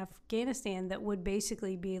in Afghanistan that would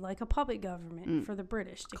basically be like a puppet government for the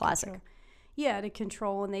British. To Classic. Control. Yeah, to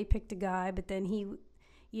control, and they picked a guy, but then he...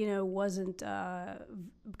 wasn't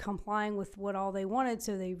complying with what all they wanted,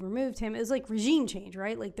 so they removed him. It was like regime change,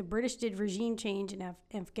 right? Like the British did regime change in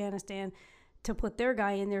Afghanistan to put their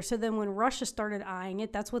guy in there. So then when Russia started eyeing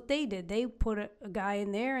it, that's what they did. They put a guy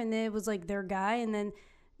in there, and then it was like their guy. And then,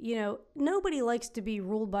 nobody likes to be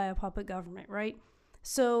ruled by a puppet government, right?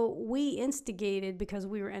 So we instigated, because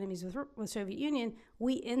we were enemies with Soviet Union,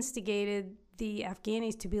 we instigated the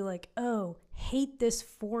Afghanis to be like, oh, hate this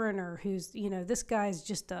foreigner who's, this guy's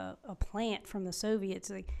just a plant from the Soviets.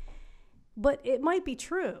 Like, but it might be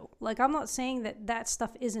true. Like, I'm not saying that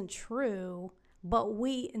stuff isn't true, but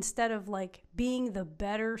we, instead of like being the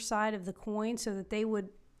better side of the coin so that they would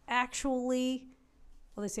actually,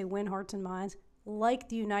 well, they say win hearts and minds, like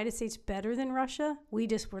the United States better than Russia, we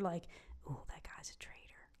just were like, oh, that guy's a traitor.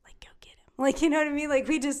 Like, go get him. Like, you know what I mean? Like,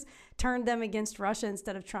 we just turned them against Russia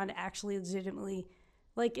instead of trying to actually legitimately,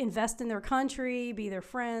 like, invest in their country, be their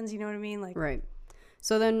friends. You know what I mean? Like, right.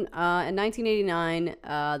 So then in 1989,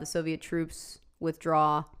 the Soviet troops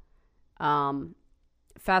withdraw.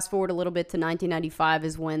 Fast forward a little bit to 1995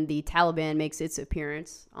 is when the Taliban makes its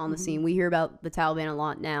appearance on the scene. We hear about the Taliban a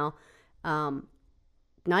lot now.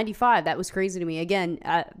 95, that was crazy to me. Again,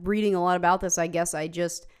 reading a lot about this, I guess I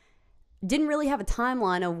just didn't really have a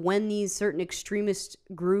timeline of when these certain extremist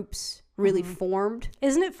groups really formed.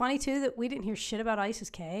 Isn't it funny too that we didn't hear shit about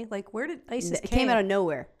ISIS-K? Like, where did ISIS-K? It came out of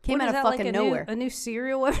nowhere. Came out of fucking like nowhere. A new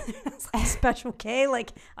cereal. It's like Special K.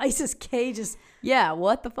 Like ISIS-K just. Yeah.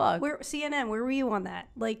 What the fuck? CNN? Where were you on that?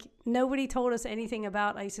 Like, nobody told us anything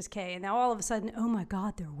about ISIS-K, and now all of a sudden, oh my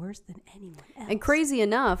God, they're worse than anyone else. And crazy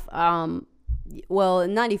enough, well,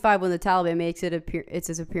 in 95, when the Taliban makes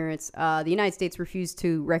its appearance, the United States refused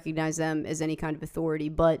to recognize them as any kind of authority.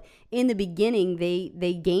 But in the beginning,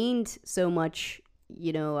 they gained so much,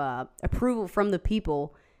 approval from the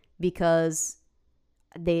people because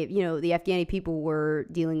the Afghani people were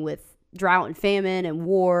dealing with drought and famine and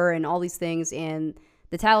war and all these things. And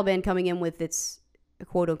the Taliban coming in with its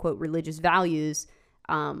quote unquote religious values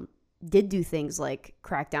did do things like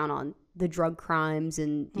crack down on the drug crimes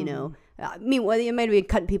and, meanwhile, it might have been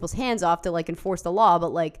cutting people's hands off to like enforce the law,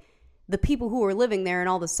 but like the people who were living there and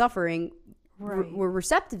all the suffering were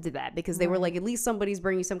receptive to that because they were like, at least somebody's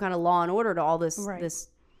bringing some kind of law and order to all this thing.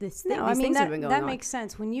 No, I mean, things that have been going on. That makes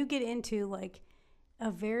sense. When you get into like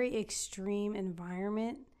a very extreme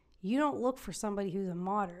environment, you don't look for somebody who's a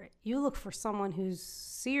moderate. You look for someone who's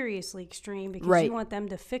seriously extreme because you want them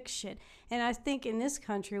to fix shit. And I think in this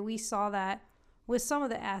country, we saw that with some of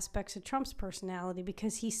the aspects of Trump's personality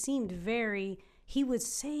because he seemed he would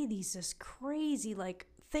say these just crazy like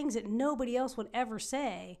things that nobody else would ever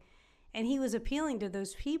say. And he was appealing to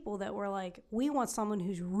those people that were like, we want someone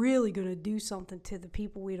who's really going to do something to the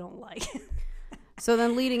people we don't like. So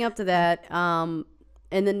then leading up to that,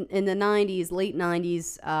 in the 90s, late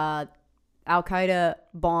 90s, Al-Qaeda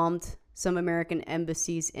bombed some American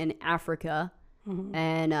embassies in Africa.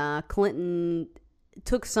 And Clinton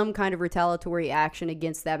took some kind of retaliatory action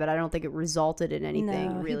against that, but I don't think it resulted in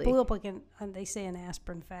anything really. He blew up like they say an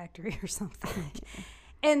aspirin factory or something.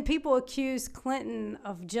 And people accused Clinton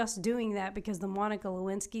of just doing that because the Monica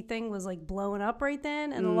Lewinsky thing was like blowing up right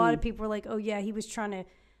then. And a lot of people were like, oh yeah, he was trying to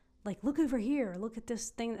like, look over here, look at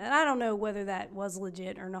this thing. And I don't know whether that was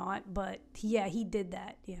legit or not, but yeah, he did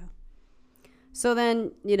that. Yeah. So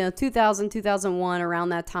then, 2000, 2001, around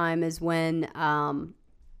that time is when,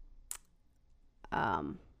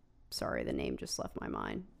 sorry, the name just left my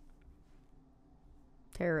mind.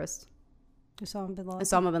 Terrorist.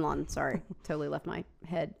 Osama bin Laden, sorry. Totally left my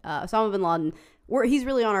head. Osama bin Laden, he's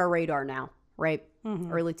really on our radar now, right?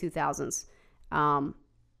 Early 2000s.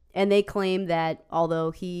 And they claim that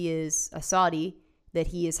although he is a Saudi, that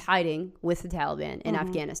he is hiding with the Taliban in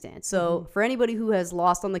Afghanistan. So for anybody who has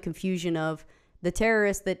lost on the confusion of the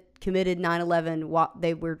terrorists that committed 9/11,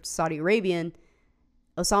 they were Saudi Arabian.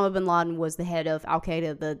 Osama bin Laden was the head of Al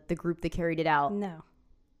Qaeda, the group that carried it out. No.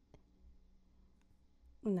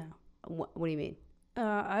 What do you mean?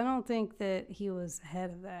 I don't think that he was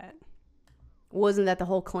head of that. Wasn't that the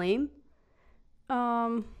whole claim?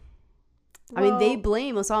 Well, I mean, they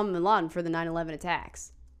blame Osama bin Laden for the 9/11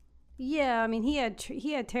 attacks. Yeah, I mean, he had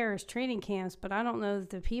terrorist training camps, but I don't know that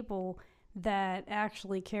the people that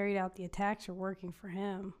actually carried out the attacks are working for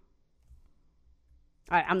him.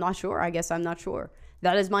 I'm not sure. I guess I'm not sure.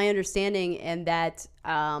 That is my understanding, and that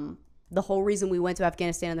the whole reason we went to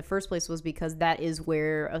Afghanistan in the first place was because that is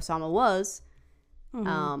where Osama was,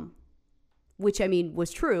 which, I mean,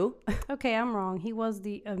 was true. Okay, I'm wrong. He was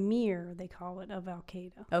the emir, they call it, of Al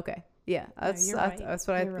Qaeda. Okay. Yeah, that's you're right. That's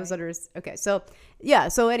what You're I was right. under. Okay, so yeah,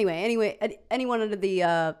 so anyway, anyone under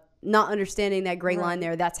the not understanding that gray line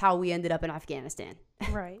there, that's how we ended up in Afghanistan,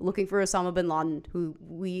 Right. looking for Osama bin Laden, who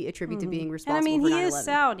we attribute to being And responsible. I mean, for he 9/11. is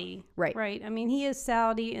Saudi. Right. Right. I mean, he is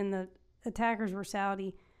Saudi, and the attackers were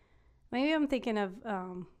Saudi. Maybe I'm thinking of,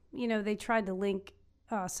 they tried to link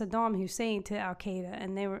Saddam Hussein to Al Qaeda,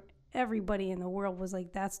 and everybody in the world was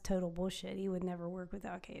like, that's total bullshit. He would never work with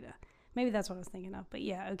Al Qaeda. Maybe that's what I was thinking of. But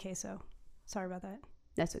yeah, okay, so sorry about that.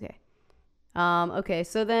 That's okay. Okay,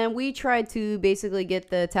 so then we tried to basically get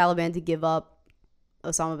the Taliban to give up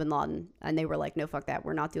Osama bin Laden, and they were like, no, fuck that.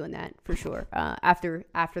 We're not doing that for sure. After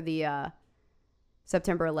the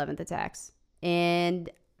September 11th attacks. And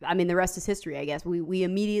I mean, the rest is history, I guess. We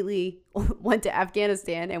immediately went to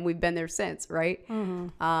Afghanistan, and we've been there since, right?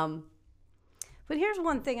 But here's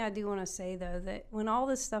one thing I do want to say, though, that when all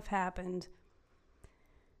this stuff happened,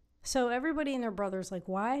 so everybody and their brother's like,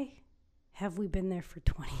 why have we been there for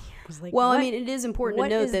 20 years? Like, well, I mean, it is important to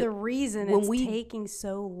note that what is the reason it's taking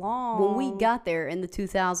so long? When we got there in the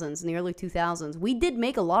 2000s, in the early 2000s, we did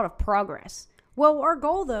make a lot of progress. Well, our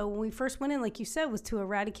goal, though, when we first went in, like you said, was to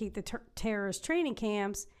eradicate the terrorist training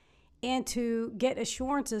camps and to get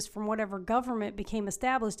assurances from whatever government became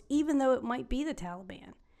established, even though it might be the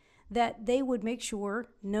Taliban, that they would make sure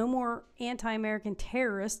no more anti-American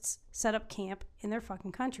terrorists set up camp in their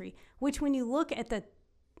fucking country. Which, when you look at the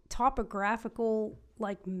topographical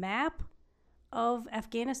map of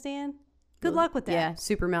Afghanistan, good luck with that. Yeah,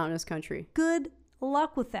 super mountainous country. Good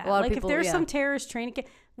luck with that. A lot of people, if there's some terrorist training camp,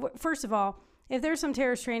 first of all, if there's some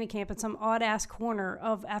terrorist training camp in some odd ass corner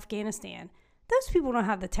of Afghanistan, those people don't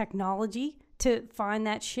have the technology to find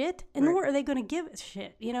that shit, and nor are they going to give a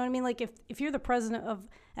shit. You know what I mean? Like, if you're the president of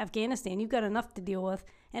Afghanistan, you've got enough to deal with,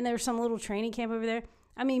 and there's some little training camp over there.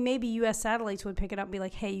 I mean, maybe U.S. satellites would pick it up and be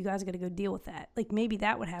like, hey, you guys got to go deal with that. Like, maybe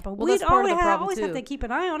that would happen. Well, that's part of the problem, always too. have to keep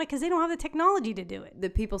an eye on it because they don't have the technology to do it. The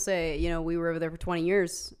people say, we were over there for 20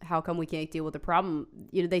 years. How come we can't deal with the problem?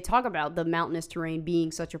 They talk about the mountainous terrain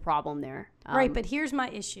being such a problem there. Right, but here's my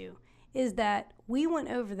issue, is that we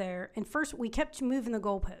went over there, and first we kept moving the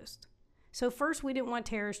goalpost. So first we didn't want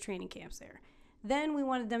terrorist training camps there. Then we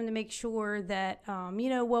wanted them to make sure that,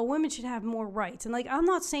 women should have more rights. And, I'm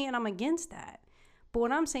not saying I'm against that. But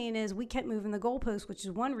what I'm saying is we kept moving the goalposts, which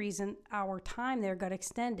is one reason our time there got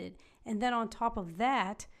extended. And then on top of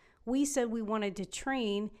that, we said we wanted to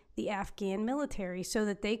train the Afghan military so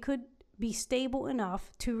that they could be stable enough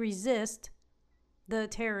to resist the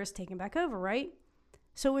terrorists taking back over, right?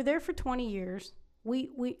 So we're there for 20 years.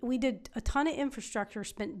 We did a ton of infrastructure,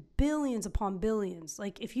 spent billions upon billions.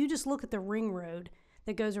 Like, if you just look at the ring road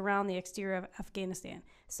that goes around the exterior of Afghanistan,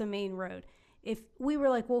 it's the main road. If we were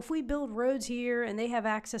like, well, if we build roads here and they have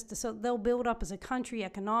access to, so they'll build up as a country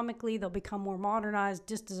economically, they'll become more modernized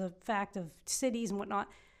just as a fact of cities and whatnot.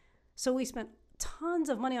 So we spent tons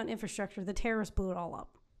of money on infrastructure. The terrorists blew it all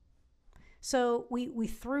up. So we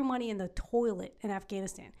threw money in the toilet in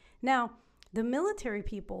Afghanistan. Now, the military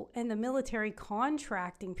people and the military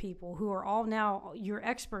contracting people, who are all now your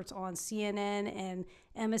experts on CNN and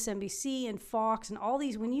MSNBC and Fox and all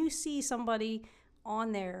these, when you see somebody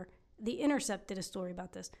on there, The Intercept did a story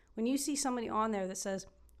about this. When you see somebody on there that says,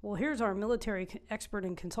 well, here's our military expert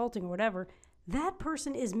in consulting or whatever, that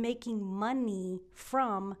person is making money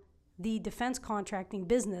from the defense contracting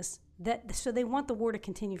business. So they want the war to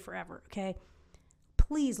continue forever, okay?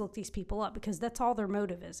 Please look these people up, because that's all their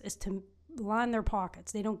motive is to line their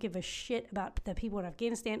pockets. They don't give a shit about the people in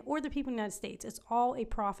Afghanistan or the people in the United States. It's all a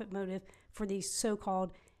profit motive for these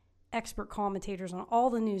so-called expert commentators on all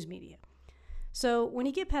the news media. So when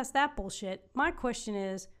you get past that bullshit, my question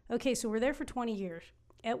is, okay, so we're there for 20 years.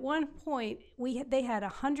 At one point, they had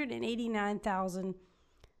 189,000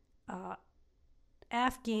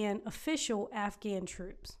 official Afghan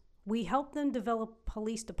troops. We helped them develop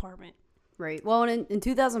police department. Right. Well, in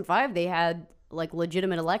 2005, they had like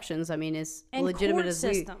legitimate elections. I mean, as and legitimate court as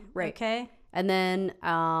system, right. Okay. And then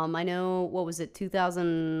I know, what was it,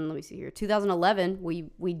 2000, let me see here, 2011,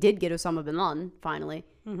 we did get Osama bin Laden, finally.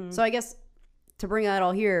 Mm-hmm. So I guess to bring that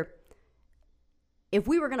all here, if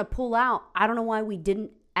we were going to pull out, I don't know why we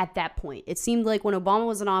didn't at that point. It seemed like when Obama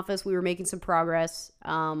was in office, we were making some progress.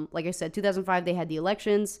 Like I said, 2005, they had the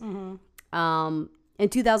elections. Mm-hmm.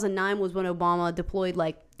 And 2009 was when Obama deployed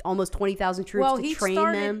like almost 20,000 troops to train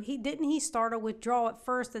them. He started withdrawal at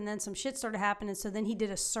first, and then some shit started happening, so then he did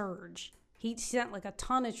a surge. He sent like a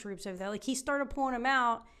ton of troops over there. Like he started pulling them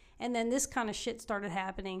out, and then this kind of shit started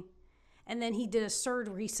happening. And then he did a surge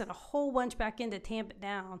where he sent a whole bunch back in to tamp it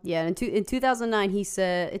down. Yeah, and in 2009,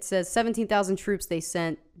 it says 17,000 troops they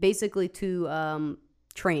sent basically to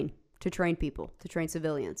train people, to train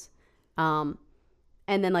civilians. And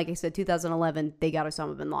then, like I said, 2011, they got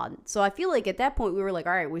Osama bin Laden. So I feel like at that point, we were like,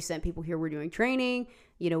 all right, we sent people here. We're doing training.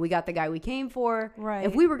 You know, we got the guy we came for. Right.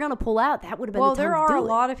 If we were going to pull out, that would have been the time to do it. Well, there are a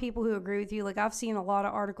lot of people who agree with you. Like, I've seen a lot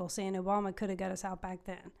of articles saying Obama could have got us out back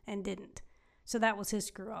then and didn't. So that was his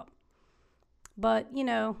screw up. But, you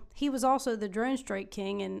know, he was also the drone strike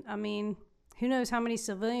king. And, I mean, who knows how many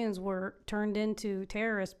civilians were turned into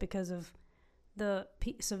terrorists because of the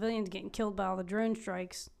civilians getting killed by all the drone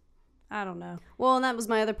strikes. I don't know. Well, and that was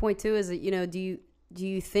my other point, too, is that, you know, do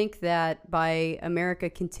you think that by America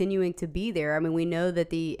continuing to be there, I mean, we know that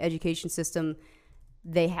the education system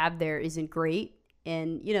they have there isn't great.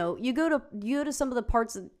 And, you know, you go to some of the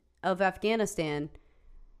parts of Afghanistan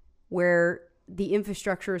where the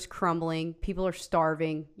infrastructure is crumbling, people are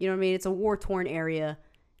starving, you know what I mean? It's a war-torn area.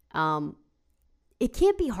 It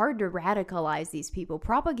can't be hard to radicalize these people.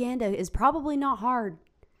 Propaganda is probably not hard.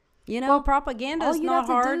 You know, well, propaganda is not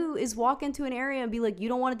hard. All you have to do is walk into an area and be like, you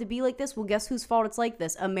don't want it to be like this? Well, guess whose fault it's like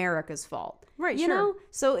this? America's fault. Right, you know?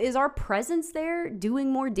 So is our presence there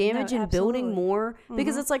doing more damage and building more?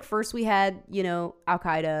 Because it's like first we had, you know,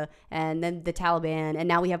 Al-Qaeda and then the Taliban and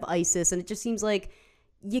now we have ISIS. And it just seems like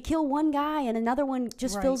you kill one guy and another one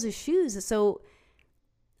just fills his shoes. So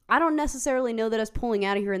I don't necessarily know that us pulling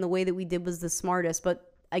out of here in the way that we did was the smartest.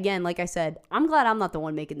 But again, like I said, I'm glad I'm not the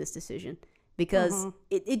one making this decision. Because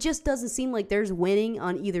it just doesn't seem like there's winning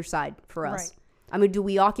on either side for us. Right. I mean, do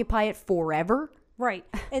we occupy it forever? Right.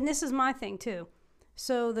 And this is my thing, too.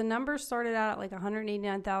 So the numbers started out at like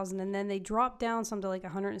 189,000, and then they dropped down some to like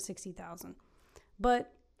 160,000.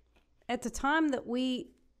 But at the time that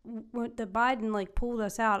the Biden like pulled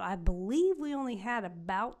us out, I believe we only had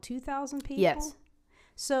about 2,000 people. Yes.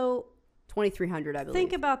 So 2,300, I believe.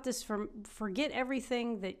 Think about this. Forget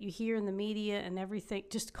everything that you hear in the media and everything.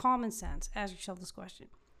 Just common sense. Ask yourself this question.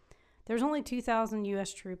 There's only 2,000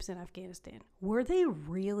 U.S. troops in Afghanistan. Were they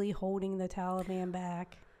really holding the Taliban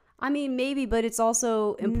back? I mean, maybe, but it's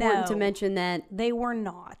also important to mention that they were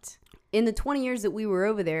not. In the 20 years that we were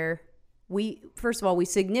over there, first of all, we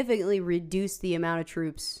significantly reduced the amount of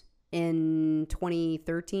troops. In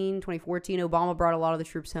 2013, 2014, Obama brought a lot of the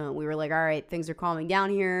troops home. We were like, all right, things are calming down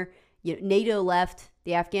here. You know, NATO left.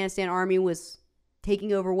 The Afghanistan army was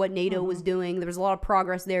taking over what NATO was doing. There was a lot of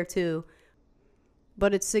progress there too.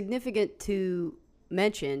 But it's significant to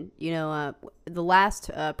mention, you know, the last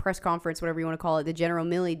press conference, whatever you want to call it, that General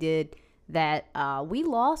Milley did, that we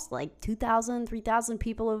lost like 2,000, 3,000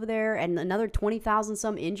 people over there and another 20,000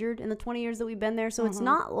 some injured in the 20 years that we've been there. So it's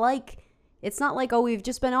not like, oh, we've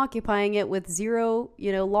just been occupying it with zero,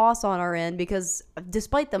 you know, loss on our end, because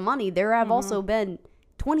despite the money, there have also been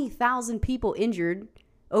 20,000 people injured,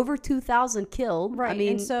 over 2,000 killed. Right. I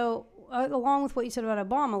mean, and so along with what you said about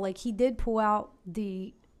Obama, like he did pull out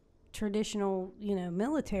the traditional, you know,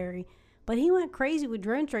 military, but he went crazy with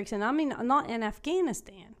drone strikes. And I mean, not in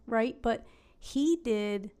Afghanistan, right? But he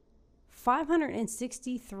did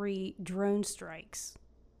 563 drone strikes,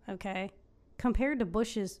 okay, compared to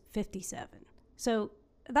Bush's 57. So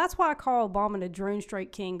that's why I call Obama the drone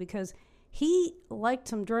strike king, because he liked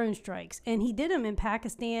some drone strikes, and he did them in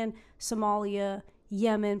Pakistan, Somalia,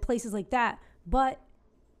 Yemen, places like that. But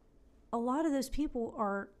a lot of those people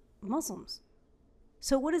are Muslims.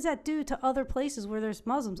 So what does that do to other places where there's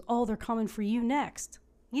Muslims? Oh, they're coming for you next.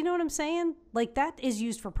 You know what I'm saying? Like, that is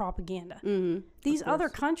used for propaganda. These other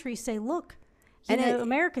countries say, look,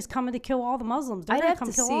 America's coming to kill all the Muslims. They're going to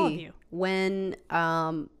come kill all of you. When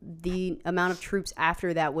the amount of troops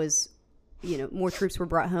after that was, you know, more troops were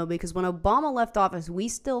brought home, because when Obama left office, we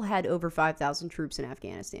still had over 5,000 troops in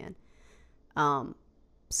Afghanistan.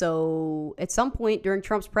 So at some point during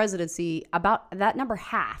Trump's presidency, about that number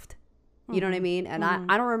halved. You know what I mean? And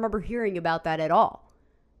I don't remember hearing about that at all.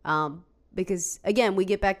 Because again, we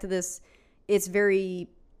get back to this. It's very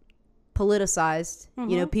politicized.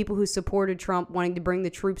 You know, people who supported Trump wanting to bring the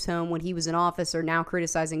troops home when he was in office are now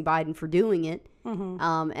criticizing Biden for doing it.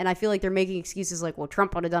 And I feel like they're making excuses like, well,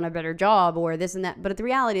 Trump would have done a better job or this and that. But the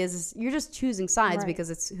reality is you're just choosing sides because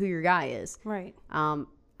it's who your guy is. Right. And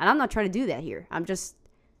I'm not trying to do that here.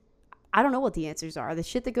 I don't know what the answers are. The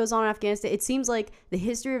shit that goes on in Afghanistan, it seems like the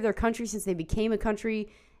history of their country since they became a country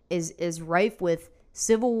is rife with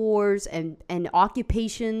civil wars and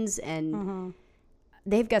occupations, and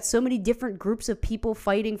they've got so many different groups of people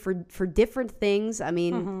fighting for different things. I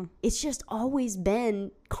mean, it's just always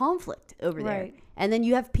been conflict over there. And then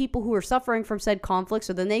you have people who are suffering from said conflict,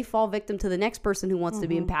 so then they fall victim to the next person who wants to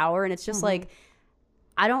be in power, and it's just like,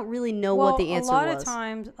 I don't really know what the answer was.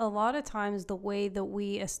 A lot of times the way that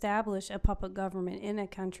we establish a puppet government in a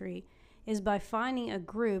country is by finding a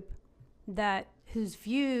group whose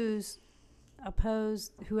views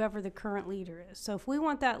oppose whoever the current leader is. So if we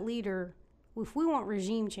want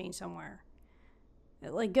regime change somewhere,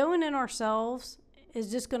 like going in ourselves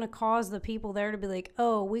is just going to cause the people there to be like,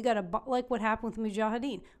 oh, we got to, like what happened with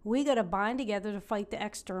Mujahideen, we got to bind together to fight the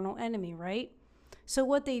external enemy, right? So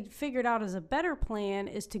what they figured out as a better plan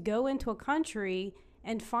is to go into a country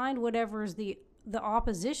and find whatever is the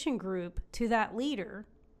opposition group to that leader,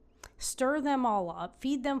 stir them all up,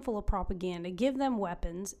 feed them full of propaganda, give them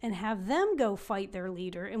weapons, and have them go fight their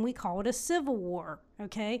leader, and we call it a civil war,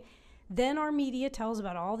 okay? Then our media tells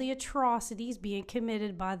about all the atrocities being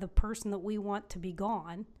committed by the person that we want to be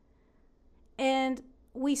gone, and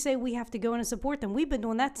we say we have to go in and support them. We've been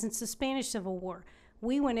doing that since the Spanish Civil War.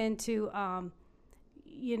 We went into,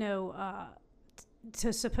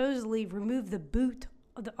 to supposedly remove the boot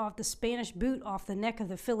of the Spanish boot off the neck of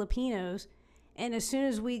the Filipinos. And as soon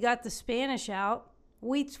as we got the Spanish out,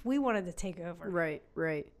 we wanted to take over. Right.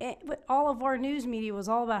 But all of our news media was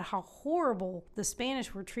all about how horrible the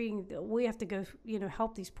Spanish were treating. We have to go,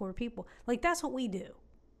 help these poor people. Like, that's what we do.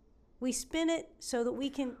 We spin it so that we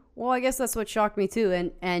can. Well, I guess that's what shocked me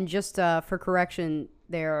too. And just for correction,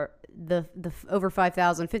 there the over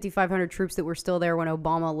 5,500 troops that were still there when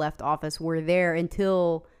Obama left office were there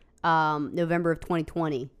until November of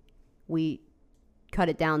 2020. We cut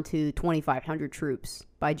it down to 2,500 troops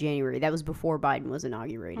by January. That was before Biden was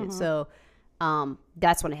inaugurated. So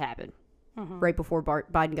that's when it happened. Right before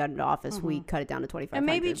Biden got into office, we cut it down to 2,500. And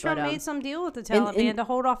maybe Trump made some deal with the Taliban to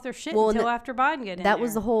hold off their shit until after Biden got in there. That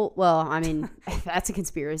was the whole, well, I mean, that's a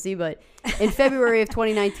conspiracy, but in February of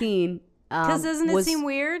 2019... Because doesn't it seem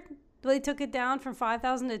weird? They took it down from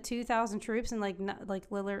 5,000 to 2,000 troops and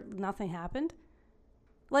nothing happened?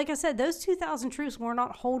 Like I said, those 2,000 troops were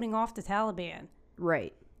not holding off the Taliban.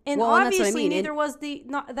 Right. And obviously neither was the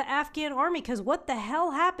Afghan army, because what the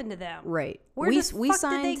hell happened to them? Right. Where the fuck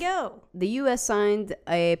did they go? The U.S. signed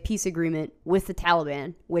a peace agreement with the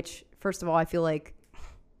Taliban, which, first of all, I feel like,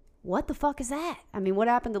 what the fuck is that? I mean, what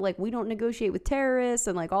happened to, we don't negotiate with terrorists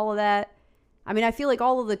and, all of that? I mean, I feel like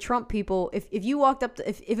all of the Trump people, if you walked up to,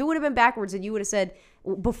 if it would have been backwards and you would have said,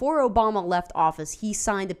 before Obama left office, he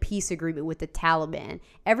signed a peace agreement with the Taliban,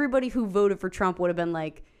 everybody who voted for Trump would have been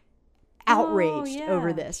outraged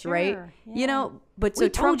over this, right? Yeah. But we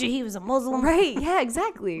told you he was a Muslim. Right. Yeah,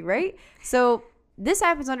 exactly. Right. So this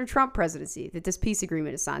happens under Trump presidency, that this peace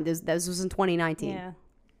agreement is signed. This was in 2019. Yeah.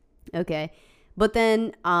 Okay. But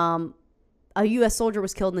then a U.S. soldier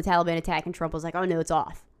was killed in the Taliban attack, and Trump was like, oh, no, it's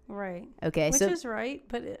off. Right. Okay. Which is right.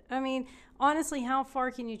 But, I mean, honestly, how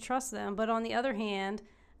far can you trust them? But on the other hand,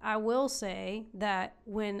 I will say that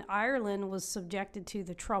when Ireland was subjected to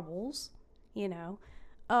the Troubles, one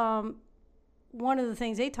of the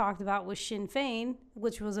things they talked about was Sinn Féin,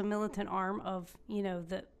 which was a militant arm of,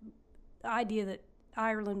 the idea that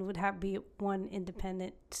Ireland would be one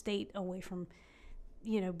independent state away from,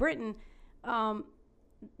 Britain.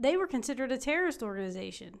 They were considered a terrorist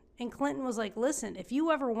organization. And Clinton was like, listen, if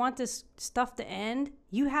you ever want this stuff to end,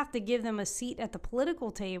 you have to give them a seat at the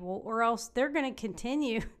political table, or else they're going to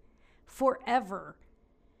continue forever.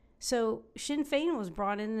 So Sinn Féin was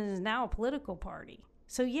brought in and is now a political party.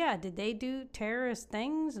 So yeah, did they do terrorist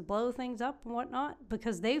things, blow things up and whatnot?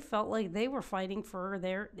 Because they felt like they were fighting for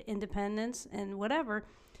their independence and whatever.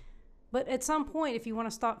 But at some point, if you want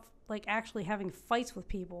to stop actually having fights with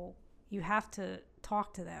people, you have to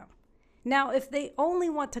talk to them. Now, if they only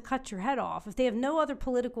want to cut your head off, if they have no other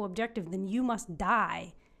political objective than you must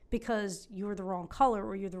die because you're the wrong color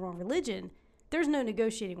or you're the wrong religion, there's no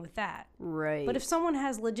negotiating with that. Right. But if someone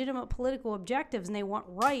has legitimate political objectives and they want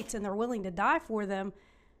rights and they're willing to die for them,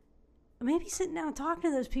 maybe sitting down and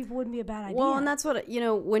talking to those people wouldn't be a bad idea. Well, and that's what,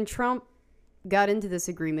 when Trump got into this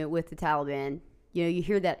agreement with the Taliban, you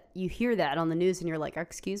hear that on the news and you're like,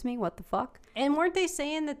 excuse me, what the fuck? And weren't they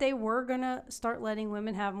saying that they were going to start letting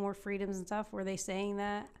women have more freedoms and stuff? Were they saying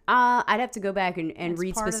that? I'd have to go back and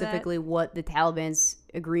read part of specifically what the Taliban's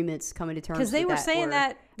agreements come into terms with. Because they were saying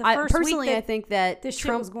that the I first personally, week I think that this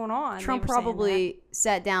Trump shit was going on. Trump probably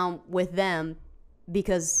sat down with them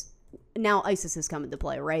because now ISIS has come into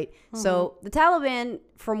play, right? So the Taliban,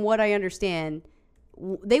 from what I understand,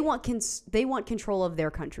 they want control of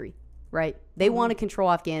their country, right? They want to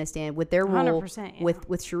control Afghanistan with their rule, 100%, yeah.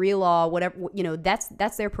 with Sharia law, whatever.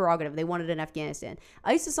 That's their prerogative. They want it in Afghanistan.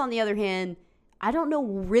 ISIS, on the other hand, I don't know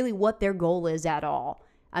really what their goal is at all.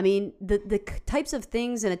 I mean, the types of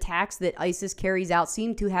things and attacks that ISIS carries out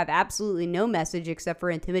seem to have absolutely no message except for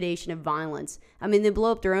intimidation and violence. I mean, they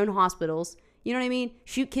blow up their own hospitals. You know what I mean?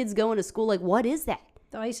 Shoot kids going to school. Like, what is that?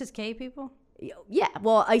 The ISIS-K people? Yeah,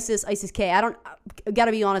 well, ISIS-K. I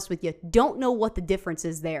gotta be honest with you. Don't know what the difference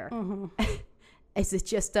is there. Is it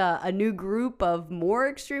just a new group of more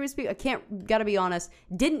extremist people? Gotta be honest.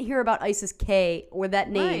 Didn't hear about ISIS-K or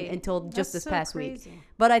that name until just this past week.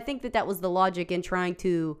 But I think that was the logic in trying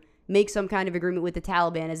to make some kind of agreement with the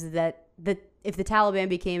Taliban, is that if the Taliban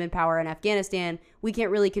became in power in Afghanistan, we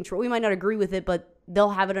can't really control. We might not agree with it, but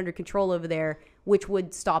they'll have it under control over there, which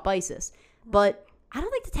would stop ISIS. But I don't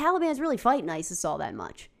think the Taliban's really fighting ISIS all that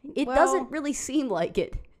much. It doesn't really seem like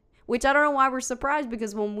it, which I don't know why we're surprised,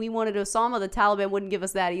 because when we wanted Osama, the Taliban wouldn't give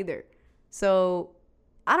us that either. So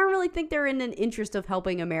I don't really think they're in an interest of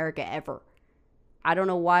helping America ever. I don't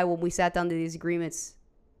know why when we sat down to these agreements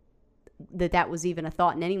that was even a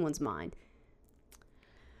thought in anyone's mind.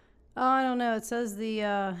 Oh, I don't know. It says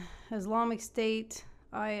the Islamic State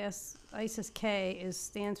ISIS-K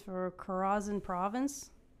stands for Khorasan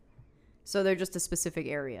Province. So they're just a specific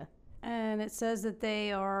area. And it says that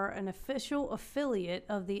they are an official affiliate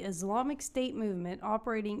of the Islamic State movement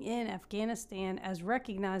operating in Afghanistan as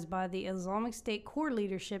recognized by the Islamic State core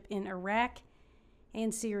leadership in Iraq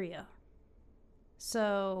and Syria.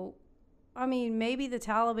 So, I mean, maybe the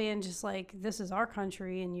Taliban just like, this is our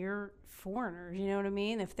country and you're foreigners, you know what I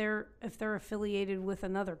mean? If they're affiliated with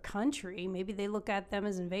another country, maybe they look at them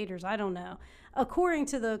as invaders. I don't know. According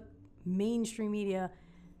to the mainstream media,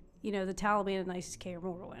 the Taliban and ISIS-K are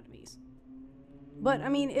mortal enemies. But I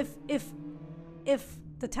mean, if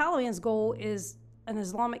the Taliban's goal is an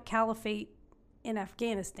Islamic caliphate in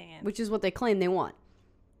Afghanistan, which is what they claim they want,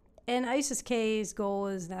 and ISIS-K's goal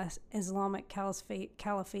is an Islamic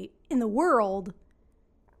caliphate in the world,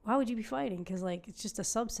 why would you be fighting? Because it's just a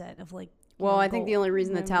subset of Well, I think the only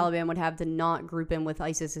reason the Taliban would have to not group in with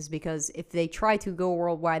ISIS is because if they try to go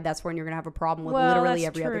worldwide, that's when you're going to have a problem with literally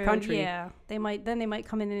every other country. Yeah, they might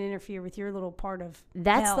come in and interfere with your little part of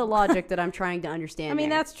That's the logic that I'm trying to understand. I mean,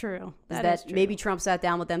 there. That's true. That is true. Maybe Trump sat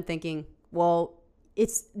down with them thinking, well,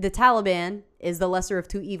 it's the Taliban is the lesser of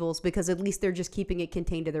two evils because at least they're just keeping it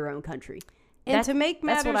contained to their own country. And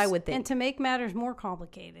that's what I would think. And to make matters more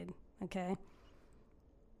complicated, okay,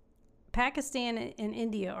 Pakistan and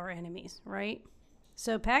India are enemies, right?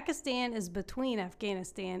 So Pakistan is between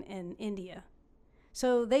Afghanistan and India.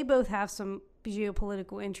 So they both have some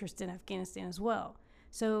geopolitical interest in Afghanistan as well.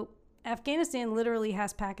 So Afghanistan literally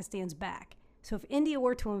has Pakistan's back. So if India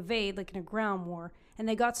were to invade, like in a ground war, and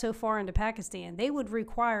they got so far into Pakistan, they would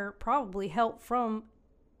require probably help from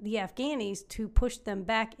the Afghanis to push them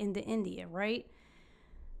back into India, right?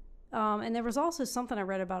 And there was also something I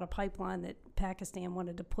read about a pipeline that Pakistan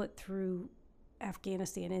wanted to put through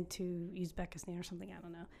Afghanistan into Uzbekistan or something, I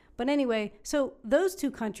don't know. But anyway, so those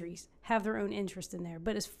two countries have their own interest in there.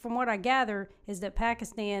 But from what I gather is that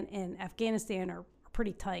Pakistan and Afghanistan are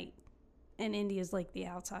pretty tight. And India's like the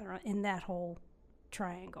outsider in that whole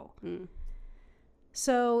triangle.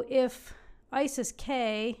 So if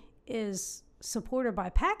ISIS-K is supported by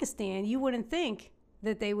Pakistan, you wouldn't think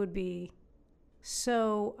that they would be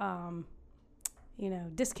so,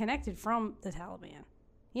 disconnected from the Taliban.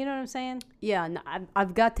 You know what I'm saying? Yeah, no,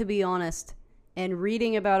 I've got to be honest. And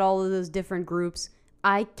reading about all of those different groups,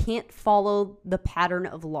 I can't follow the pattern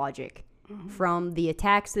of logic from the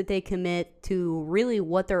attacks that they commit to really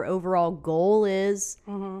what their overall goal is.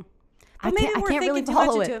 But maybe we're thinking really too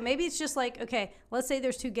much into it. Maybe it's just like, okay, let's say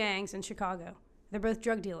there's two gangs in Chicago. They're both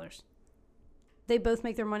drug dealers. They both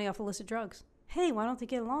make their money off illicit drugs. Hey, why don't they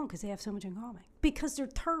get along? Because they have so much in common. Because they're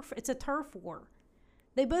turf. It's a turf war.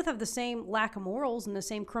 They both have the same lack of morals and the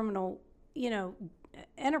same criminal,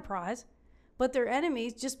 enterprise, but they're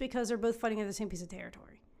enemies just because they're both fighting at the same piece of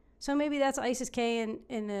territory. So maybe that's ISIS-K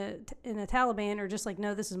and the Taliban are just like,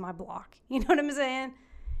 no, this is my block. You know what I'm saying?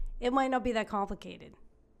 It might not be that complicated.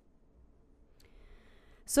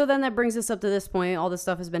 So then that brings us up to this point. All this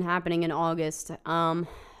stuff has been happening in August.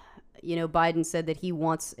 Biden said that he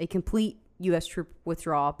wants a complete U.S. troop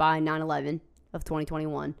withdrawal by 9/11 of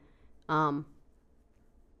 2021. And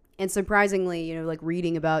surprisingly, like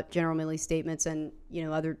reading about General Milley's statements and,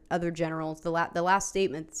 other generals, the last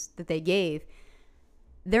statements that they gave,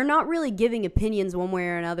 they're not really giving opinions one way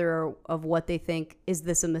or another of what they think. Is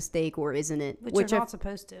this a mistake or isn't it? Which you're not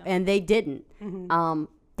supposed to. And they didn't.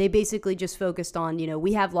 They basically just focused on,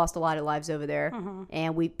 we have lost a lot of lives over there,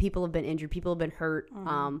 and people have been injured, people have been hurt.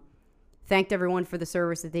 Thanked everyone for the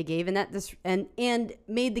service that they gave, and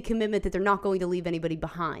made the commitment that they're not going to leave anybody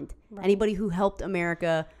behind. Right. Anybody who helped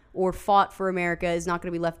America or fought for America is not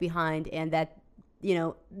going to be left behind, and that,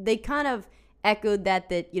 they kind of echoed that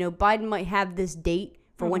Biden might have this date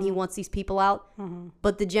for when he wants these people out,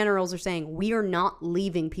 but the generals are saying, we are not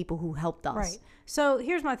leaving people who helped us. Right. So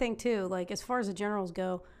here's my thing too, like as far as the generals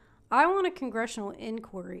go, I want a congressional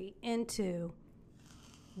inquiry into,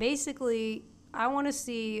 basically, I want to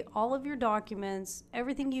see all of your documents,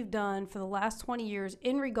 everything you've done for the last 20 years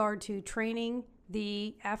in regard to training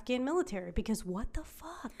the Afghan military, because what the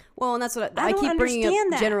fuck? Well, and that's what I keep bringing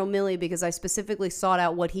up General Milley, because I specifically sought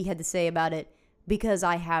out what he had to say about it, because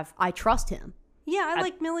I trust him. Yeah, I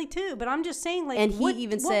like Milley too, but I'm just saying, like, and he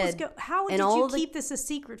even said, how did you keep this a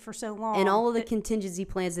secret for so long? And all of the contingency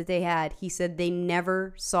plans that they had, he said they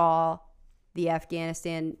never saw the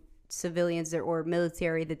Afghanistan civilians or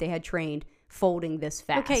military that they had trained folding this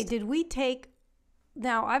fast. Okay, did we take...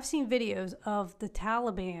 Now, I've seen videos of the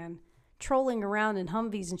Taliban trolling around in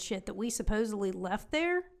Humvees and shit that we supposedly left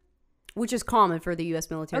there. Which is common for the U.S.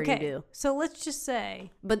 military to do. So let's just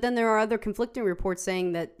say... But then there are other conflicting reports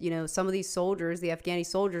saying that, some of these soldiers, the Afghani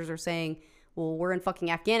soldiers, are saying, well, we're in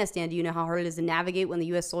fucking Afghanistan. Do you know how hard it is to navigate when the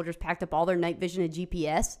U.S. soldiers packed up all their night vision and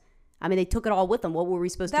GPS? I mean, they took it all with them. What were we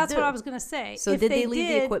supposed to do? That's what I was going to say. So did they leave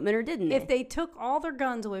the equipment or didn't they? If they took all their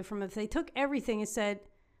guns away from them, if they took everything and said...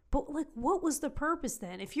 But, like, what was the purpose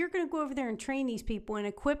then? If you're going to go over there and train these people and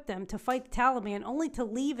equip them to fight the Taliban only to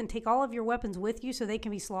leave and take all of your weapons with you so they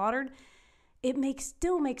can be slaughtered, it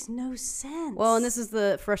still makes no sense. Well, and this is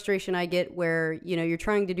the frustration I get where, you're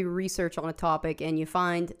trying to do research on a topic and you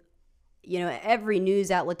find, every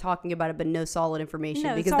news outlet talking about it, but no solid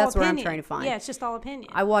information, because that's what I'm trying to find. Yeah, it's just all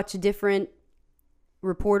opinion. I watch different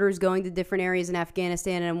reporters going to different areas in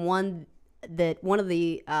Afghanistan, and one of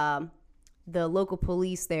the local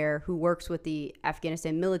police there who works with the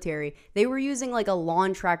Afghanistan military, they were using like a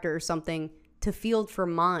lawn tractor or something to field for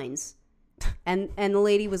mines. And the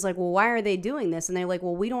lady was like, well, why are they doing this? And they're like,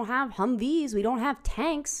 well, we don't have Humvees. We don't have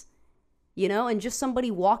tanks, and just somebody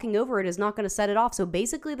walking over it is not going to set it off. So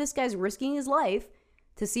basically this guy's risking his life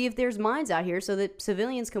to see if there's mines out here so that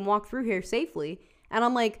civilians can walk through here safely. And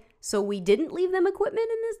I'm like, so we didn't leave them equipment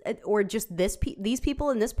in this, or just these people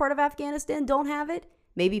in this part of Afghanistan don't have it?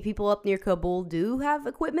 Maybe people up near Kabul do have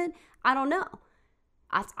equipment. I don't know.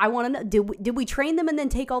 I want to know. Did we train them and then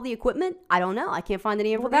take all the equipment? I don't know. I can't find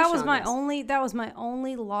any information. Well, that was my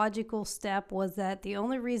only logical step, was that the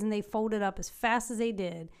only reason they folded up as fast as they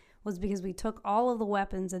did was because we took all of the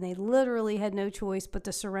weapons and they literally had no choice but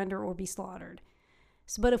to surrender or be slaughtered.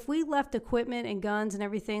 So, but if we left equipment and guns and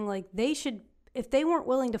everything, like, they should, if they weren't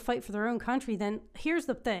willing to fight for their own country, then here's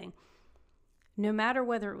the thing. No matter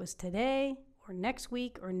whether it was today or next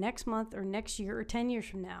week or next month or next year or 10 years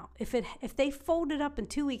from now, if they folded up in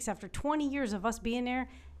 2 weeks after 20 years of us being there,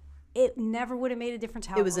 it never would have made a difference.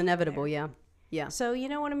 How it was inevitable. Yeah. So you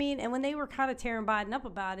know what I mean? And when they were kind of tearing Biden up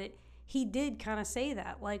about it, he did kind of say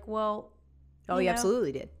that, like, well, he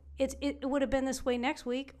absolutely did. It would have been this way next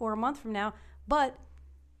week or a month from now, but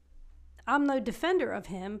I'm no defender of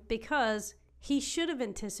him, because he should have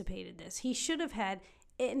anticipated this. He should have had.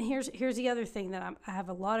 And here's the other thing that I have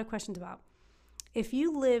a lot of questions about. If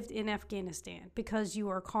you lived in Afghanistan because you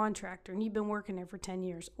are a contractor and you've been working there for 10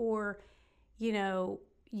 years, or,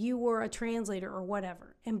 you were a translator or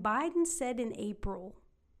whatever, and Biden said in April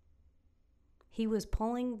he was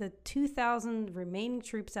pulling the 2,000 remaining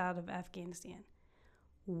troops out of Afghanistan,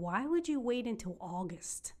 why would you wait until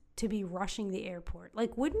August to be rushing the airport?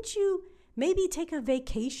 Like, wouldn't you maybe take a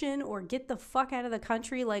vacation or get the fuck out of the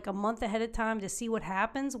country like a month ahead of time to see what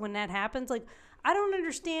happens when that happens? Like, I don't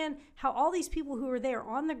understand how all these people who are there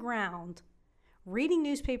on the ground, reading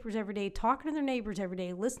newspapers every day, talking to their neighbors every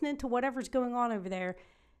day, listening to whatever's going on over there,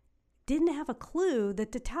 didn't have a clue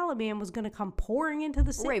that the Taliban was going to come pouring into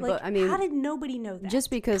the city. Right, like, but I mean, how did nobody know that? Just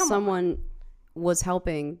because someone was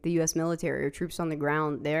helping the U.S. military or troops on the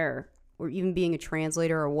ground there, or even being a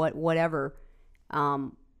translator or whatever,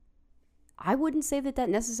 I wouldn't say that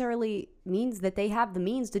necessarily means that they have the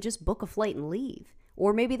means to just book a flight and leave.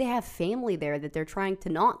 Or maybe they have family there that they're trying to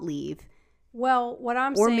not leave Well, what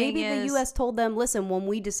I'm Or saying maybe is, the U.S. told them, listen, when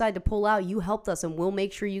we decide to pull out, you helped us and we'll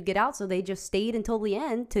make sure you get out. So they just stayed until the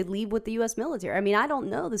end to leave with the U.S. military. I mean, I don't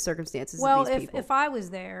know the circumstances of these people. if I was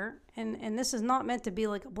there, and this is not meant to be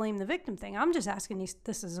like a blame the victim thing, I'm just asking you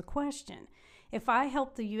this as a question. If I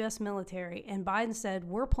helped the U.S. military and Biden said,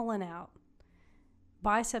 we're pulling out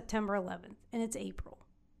by September 11th, and it's April,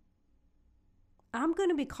 I'm going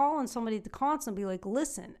to be calling somebody at the consulate and be like,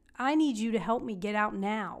 listen, I need you to help me get out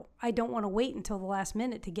now. I don't want to wait until the last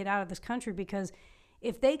minute to get out of this country, because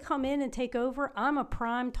if they come in and take over, I'm a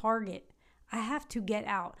prime target. I have to get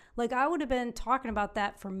out. Like, I would have been talking about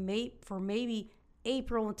that for maybe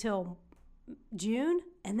April until June,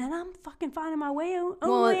 and then I'm fucking finding my way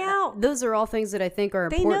out. Those are all things that I think are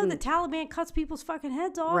They important. know the Taliban cuts people's fucking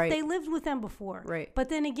heads off. Right. They lived with them before. Right. But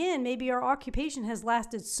then again, maybe our occupation has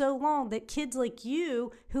lasted so long that kids like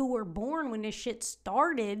you who were born when this shit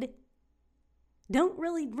started don't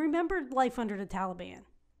really remember life under the Taliban.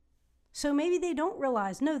 So maybe they don't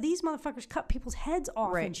realize, no, these motherfuckers cut people's heads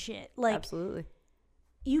off and shit. Like, absolutely.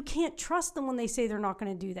 You can't trust them when they say they're not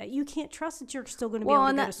going to do that. You can't trust that you're still going to be able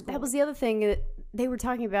to go to school. That was the other thing that they were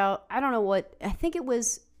talking about. I don't know what, I think it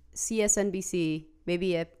was CSNBC,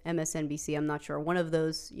 maybe at MSNBC, I'm not sure. One of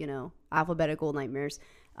those, alphabetical nightmares,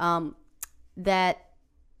 that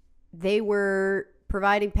they were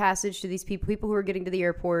providing passage to these people who were getting to the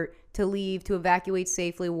airport to leave, to evacuate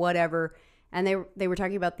safely, whatever. And they were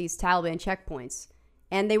talking about these Taliban checkpoints.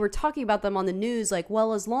 And they were talking about them on the news like,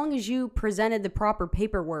 well, as long as you presented the proper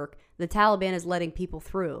paperwork, the Taliban is letting people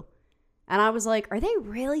through. And I was like, are they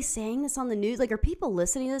really saying this on the news? Like, are people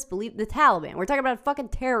listening to this? Believe the Taliban. We're talking about a fucking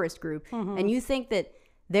terrorist group. Mm-hmm. And you think that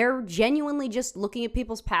they're genuinely just looking at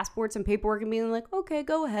people's passports and paperwork and being like, okay,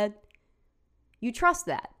 go ahead. You trust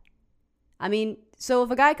that. I mean, so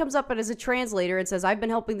if a guy comes up as a translator and says, I've been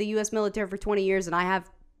helping the U.S. military for 20 years and I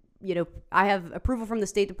have approval from the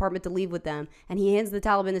State Department to leave with them, and he hands the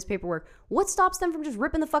Taliban this paperwork, what stops them from just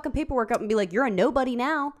ripping the fucking paperwork up and be like, you're a nobody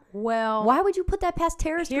now? Well, why would you put that past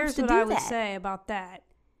terrorist groups to do that? Here's what I would say about that.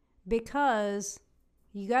 Because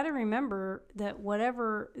you got to remember that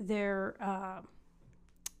whatever their,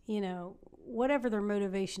 whatever their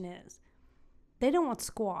motivation is, they don't want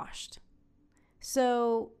squashed.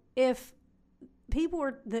 So if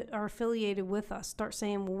people that are affiliated with us start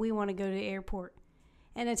saying, well, we want to go to the airport,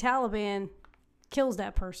 and a Taliban kills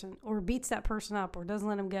that person or beats that person up or doesn't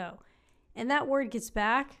let him go, and that word gets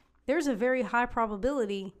back, there's a very high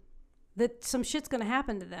probability that some shit's going to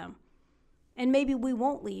happen to them. And maybe we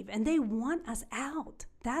won't leave. And they want us out.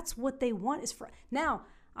 That's what they want. Now,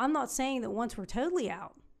 I'm not saying that once we're totally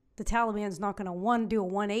out, the Taliban's not going to do a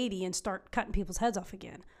 180 and start cutting people's heads off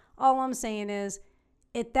again. All I'm saying is,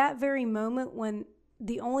 at that very moment when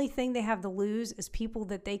the only thing they have to lose is people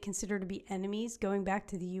that they consider to be enemies going back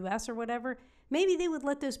to the U.S. or whatever, maybe they would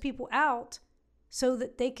let those people out so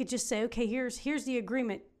that they could just say, okay, here's the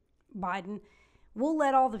agreement, Biden. We'll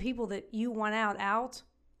let all the people that you want out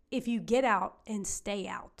if you get out and stay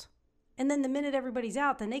out. And then the minute everybody's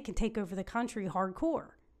out, then they can take over the country hardcore.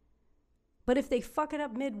 But if they fuck it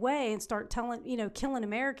up midway and start killing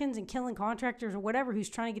Americans and killing contractors or whatever who's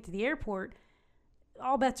trying to get to the airport,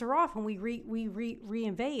 all bets are off and we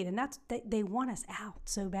reinvade. And that's they want us out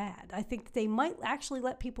so bad. I think that they might actually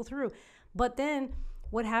let people through. But then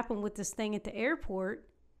what happened with this thing at the airport?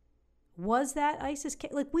 Was that ISIS?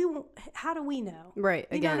 How do we know? Right.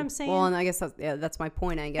 You know what I'm saying? Well, and I guess that's my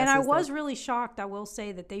point, I guess. And I was really shocked, I will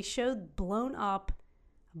say, that they showed blown up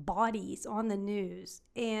bodies on the news.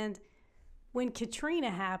 And when Katrina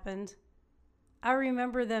happened, I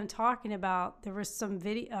remember them talking about, there was some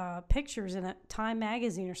pictures in a Time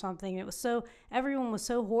magazine or something. It was everyone was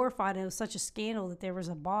so horrified, and it was such a scandal that there was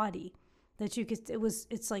a body that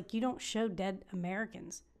it's like, you don't show dead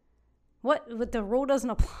Americans. What the rule doesn't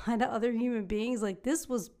apply to other human beings? Like, this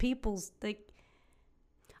was people's,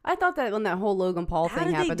 I thought that when that whole Logan Paul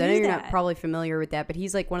thing happened, I know you're not probably familiar with that, but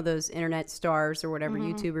he's like one of those internet stars or whatever,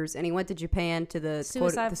 YouTubers, and he went to Japan to the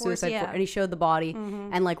suicide force, and he showed the body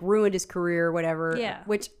and like ruined his career or whatever. Yeah.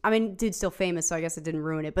 Which, I mean, dude's still famous, so I guess it didn't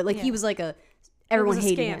ruin it. But like, he was like everyone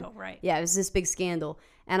hated scandal, him. Right. Yeah, it was this big scandal.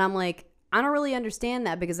 And I'm like, I don't really understand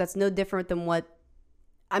that, because that's no different than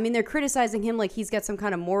they're criticizing him like he's got some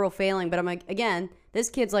kind of moral failing, but I'm like, again, this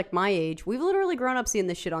kid's like my age. We've literally grown up seeing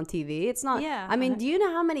this shit on TV. It's not, do you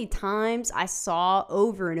know how many times I saw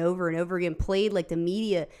over and over and over again played, like, the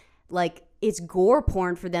media, like, it's gore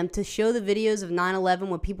porn for them to show the videos of 9/11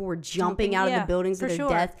 when people were jumping out of the buildings to their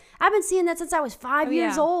death. I've been seeing that since I was 5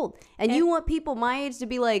 years old. And you want people my age to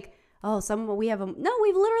be like, we have a no.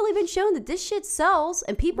 We've literally been shown that this shit sells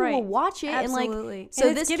and people will watch it. Absolutely. And like, so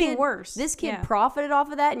and it's getting worse. This kid profited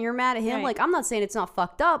off of that, and you're mad at him. Right. Like, I'm not saying it's not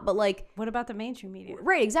fucked up, but like, what about the mainstream media?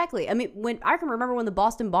 Right, exactly. I mean, when I can remember when the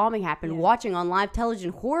Boston bombing happened, watching on live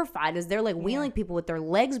television, horrified as they're like wheeling people with their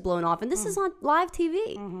legs blown off, and this is on live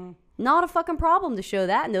TV. Not a fucking problem to show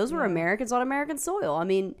that, and those were Americans on American soil. I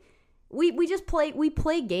mean, we just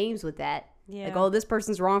play games with that. Yeah. Like, oh, this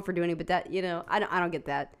person's wrong for doing it, but that, you know, I don't get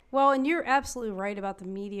that. Well, and you're absolutely right about the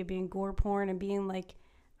media being gore porn and being like,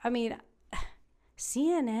 I mean,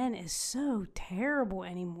 CNN is so terrible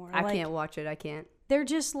anymore. I can't watch it. I can't. They're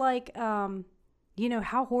just like, you know,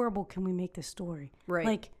 how horrible can we make this story? Right.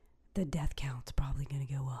 Like, the death count's probably going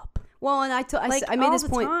to go up. Well, and I made this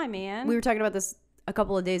point. Time, man. We were talking about this a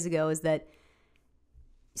couple of days ago, is that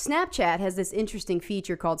Snapchat has this interesting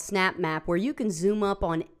feature called Snap Map where you can zoom up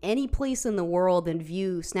on any place in the world and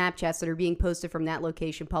view Snapchats that are being posted from that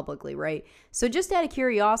location publicly, right? So just out of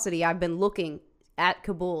curiosity, I've been looking at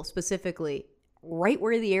Kabul specifically, right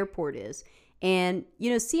where the airport is. And,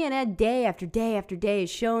 you know, CNN day after day after day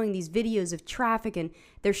is showing these videos of traffic, and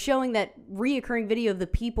they're showing that reoccurring video of the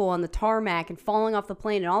people on the tarmac and falling off the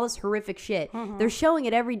plane and all this horrific shit. They're showing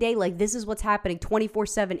it every day like this is what's happening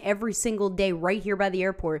 24/7 every single day right here by the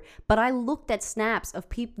airport. But I looked at snaps of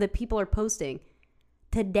that people are posting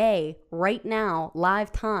today, right now,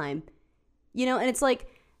 live time, you know, and it's like,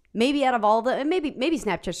 maybe out of all the, and maybe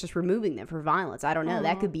Snapchat's just removing them for violence. I don't know.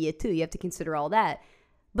 That could be it too. You have to consider all that.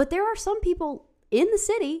 But there are some people in the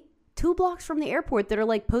city 2 blocks from the airport that are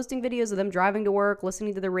like posting videos of them driving to work,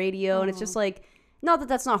 listening to the radio. And it's just like, not that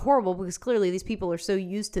that's not horrible, because clearly these people are so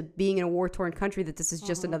used to being in a war-torn country that this is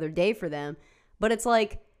just another day for them. But it's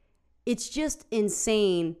like, it's just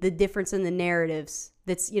insane, the difference in the narratives.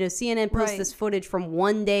 That's, you know, CNN posts this footage from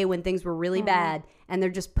one day when things were really bad, and they're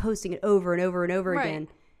just posting it over and over and over again.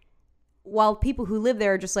 While people who live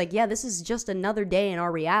there are just like, yeah, this is just another day in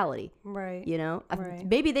our reality. Right. You know?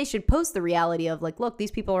 Maybe they should post the reality of like, look,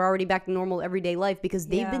 these people are already back to normal everyday life because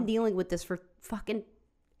they've been dealing with this for fucking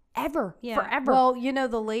forever. Well, you know,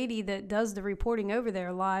 the lady that does the reporting over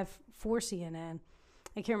there live for CNN,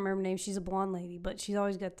 I can't remember her name. She's a blonde lady, but she's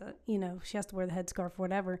always got the, you know, she has to wear the headscarf or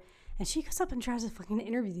whatever. And she goes up and tries to fucking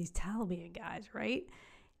interview these Taliban guys, right?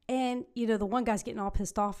 And, you know, the one guy's getting all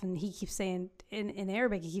pissed off, and he keeps saying, in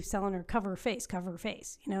Arabic, he keeps telling her, cover her face.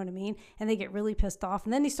 You know what I mean? And they get really pissed off.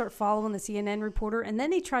 And then they start following the CNN reporter. And then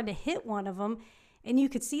they tried to hit one of them. And you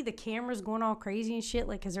could see the cameras going all crazy and shit,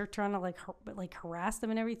 like, because they're trying to, like harass them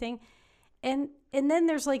and everything. And then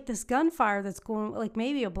there's, like, this gunfire that's going, like,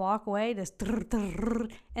 maybe a block away.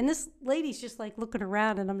 And this lady's just, like, looking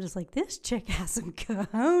around. And I'm just like, this chick has some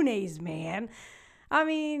cojones, man. I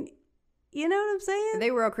mean, you know what I'm saying? They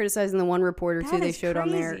were all criticizing the one reporter, too, they showed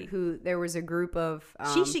on there, who there was a group of...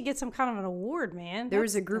 she should get some kind of an award, man. There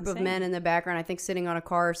was a group of men in the background, I think sitting on a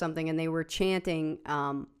car or something, and they were chanting,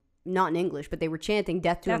 not in English, but they were chanting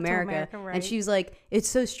Death to America. Right. And she was like, it's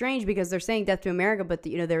so strange because they're saying Death to America, but,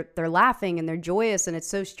 you know, they're laughing and they're joyous, and it's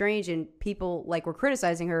so strange, and people, like, were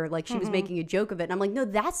criticizing her like she was making a joke of it. And I'm like, no,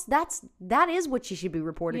 that is what she should be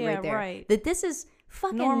reporting right there. Right. That this is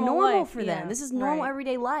fucking normal for them. Yeah. This is normal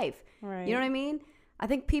everyday life. Right. You know what I mean? I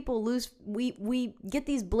think people we get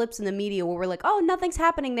these blips in the media where we're like, oh, nothing's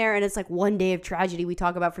happening there. And it's like one day of tragedy we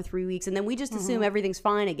talk about for 3 weeks. And then we just assume everything's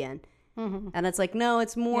fine again. And it's like, no,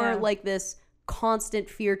 it's more like this constant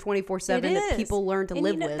fear 24/7 that people learn to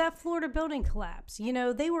live with. That Florida building collapse, you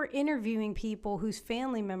know, they were interviewing people whose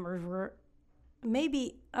family members were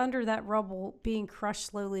maybe under that rubble being crushed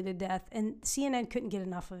slowly to death. And CNN couldn't get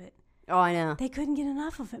enough of it. Oh, I know. They couldn't get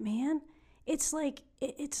enough of it, man. It's like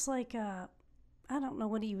I don't know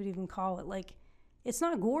what you would even call it. Like, it's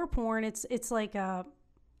not gore porn. It's like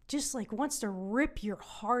just like wants to rip your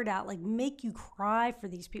heart out, like make you cry for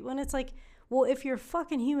these people. And it's like, well, if you're a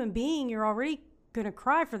fucking human being, you're already gonna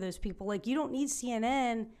cry for those people. Like, you don't need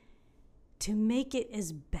CNN to make it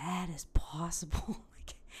as bad as possible.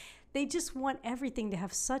 Like, they just want everything to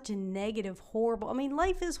have such a negative, horrible. I mean,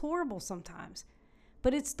 life is horrible sometimes.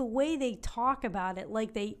 But it's the way they talk about it,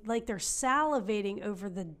 like they're salivating over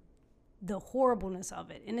the horribleness of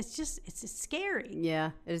it, and it's scary. Yeah,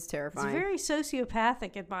 it is terrifying. It's very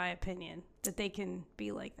sociopathic, in my opinion, that they can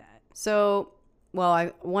be like that. So, well,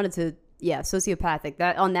 I wanted to, sociopathic.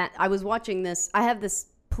 I was watching this. I have this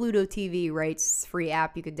Pluto TV, right? It's a free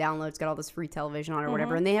app you could download. It's got all this free television on it or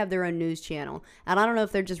whatever, and they have their own news channel. And I don't know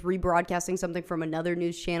if they're just rebroadcasting something from another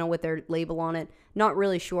news channel with their label on it. Not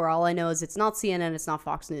really sure. All I know is it's not CNN, it's not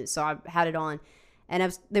Fox News. So I had it on.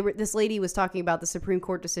 And this lady was talking about the Supreme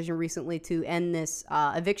Court decision recently to end this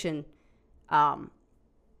eviction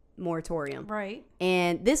moratorium. Right.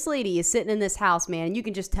 And this lady is sitting in this house, man, and you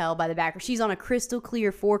can just tell by the background. She's on a crystal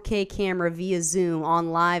clear 4K camera via Zoom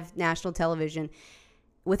on live national television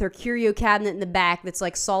with her curio cabinet in the back that's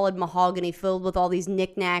like solid mahogany filled with all these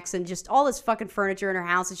knickknacks and just all this fucking furniture in her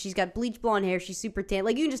house. And she's got bleach blonde hair. She's super tan.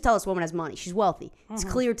 Like, you can just tell this woman has money. She's wealthy. It's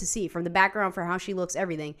clear to see from the background for how she looks,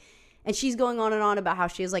 everything. And she's going on and on about how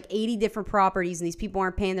she has like 80 different properties and these people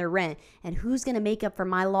aren't paying their rent. And who's going to make up for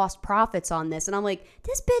my lost profits on this? And I'm like,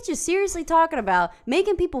 this bitch is seriously talking about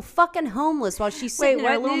making people fucking homeless while she's sitting in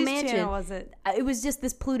her little mansion. Channel was it? It was just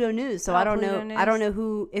this Pluto News. So I don't know. News. I don't know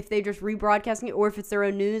who, if they're just rebroadcasting it or if it's their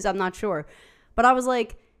own news. I'm not sure. But I was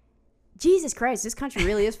like, Jesus Christ, this country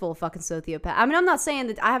really is full of fucking sociopaths. I mean, I'm not saying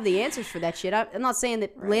that I have the answers for that shit. I'm not saying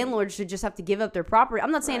that landlords should just have to give up their property.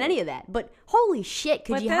 I'm not saying any of that. But holy shit,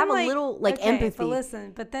 could you have a little empathy? But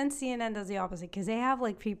listen, but then CNN does the opposite because they have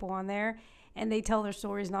like people on there and they tell their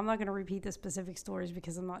stories. And I'm not going to repeat the specific stories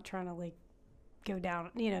because I'm not trying to like go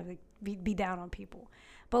down, like, be down on people.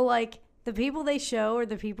 But like the people they show are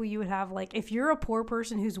the people you would have, like, if you're a poor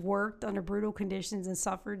person who's worked under brutal conditions and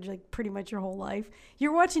suffered like pretty much your whole life,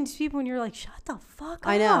 you're watching these people and you're like, shut the fuck up.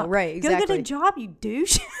 I know, right, exactly. Go get a job, you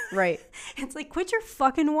douche. Right. It's like, quit your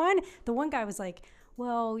fucking whine. The one guy was like,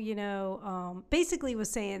 well, basically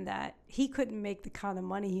was saying that he couldn't make the kind of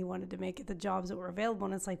money he wanted to make at the jobs that were available.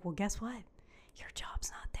 And it's like, well, guess what? Your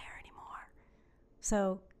job's not there anymore.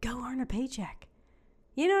 So go earn a paycheck.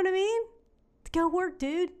 You know what I mean? Go work,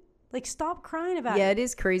 dude. Like, stop crying about it. Yeah, it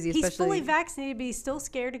is crazy. He's especially fully vaccinated, but he's still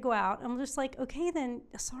scared to go out. I'm just like, okay, then,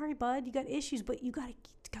 sorry, bud. You got issues, but you got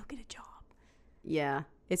to go get a job. Yeah.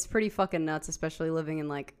 It's pretty fucking nuts, especially living in,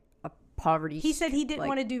 like, a poverty. He said he didn't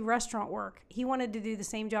want to do restaurant work. He wanted to do the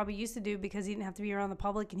same job he used to do because he didn't have to be around the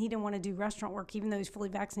public, and he didn't want to do restaurant work even though he's fully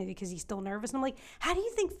vaccinated because he's still nervous. And I'm like, how do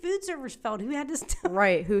you think food servers felt who had to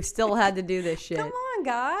Right, who still had to do this shit. Come on,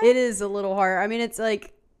 guys. It is a little hard. I mean, it's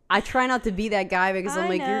like, I try not to be that guy because I'm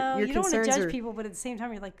like, your you don't concerns want to judge are, people, but at the same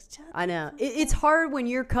time, you're like, I know. It's hard when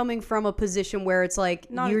you're coming from a position where it's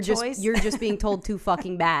like, Not you're a choice. you're just being told too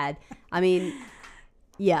fucking bad. I mean,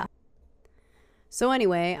 yeah. So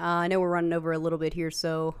anyway, I know we're running over a little bit here,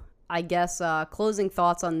 so I guess closing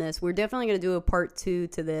thoughts on this. We're definitely going to do a part 2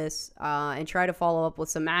 to this and try to follow up with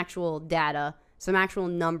some actual data, some actual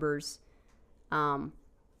numbers.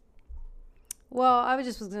 Well, I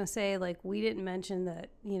was going to say, like, we didn't mention that,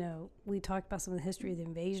 we talked about some of the history of the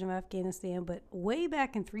invasion of Afghanistan, but way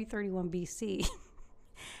back in 331 BC,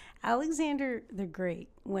 Alexander the Great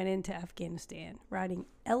went into Afghanistan riding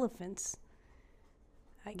elephants.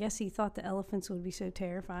 I guess he thought the elephants would be so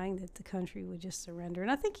terrifying that the country would just surrender. And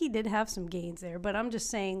I think he did have some gains there, but I'm just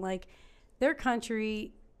saying, like, their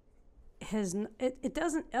country has, it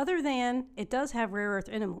doesn't, other than it does have rare earth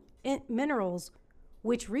minerals,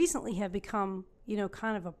 which recently have become,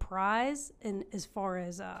 kind of a prize in as far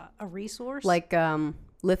as a resource. Like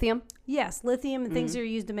lithium? Yes, lithium and things that are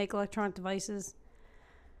used to make electronic devices.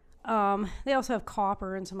 They also have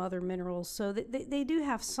copper and some other minerals. So they do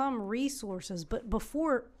have some resources. But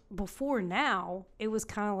before now, it was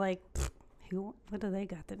kind of like, what do they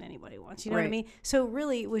got that anybody wants? You know what I mean? So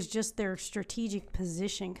really, it was just their strategic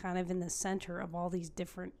position kind of in the center of all these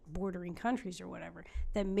different bordering countries or whatever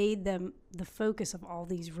that made them the focus of all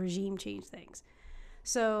these regime change things.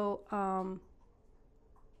 So,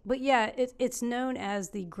 but yeah, it's known as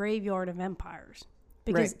the graveyard of empires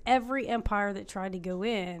because every empire that tried to go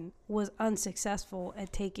in was unsuccessful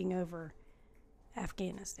at taking over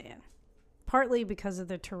Afghanistan. Partly because of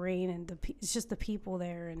the terrain and it's just the people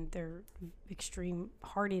there and their extreme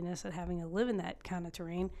hardiness at having to live in that kind of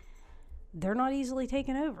terrain. They're not easily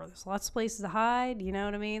taken over. There's lots of places to hide. You know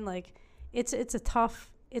what I mean? Like, it's a tough.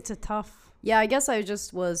 Yeah, I guess I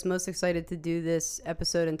just was most excited to do this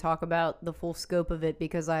episode and talk about the full scope of it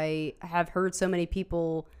because I have heard so many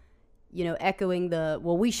people, echoing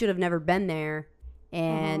well, we should have never been there.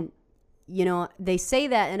 And, they say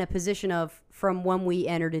that in a position of from when we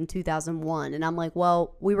entered in 2001. And I'm like,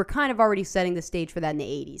 well, we were kind of already setting the stage for that in the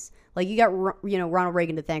 80s. Like, you got, Ronald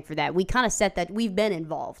Reagan to thank for that. We kind of set that. We've been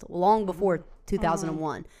involved long before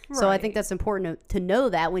 2001. So I think that's important to know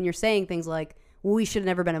that when you're saying things like, well, we should have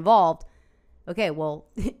never been involved. Okay, well,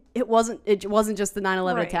 it wasn't just the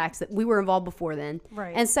 9/11 attacks that we were involved before then.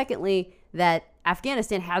 Right. And secondly, that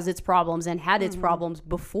Afghanistan has its problems and had its problems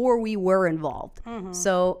before we were involved.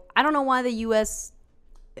 So I don't know why the U.S.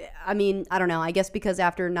 I mean, I don't know. I guess because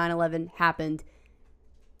after 9/11 happened,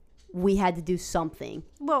 we had to do something.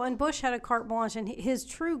 Well, and Bush had a carte blanche, and his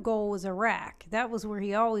true goal was Iraq. That was where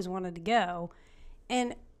he always wanted to go.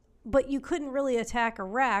 And but you couldn't really attack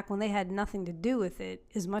Iraq when they had nothing to do with it,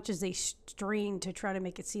 as much as they strained to try to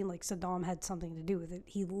make it seem like Saddam had something to do with it.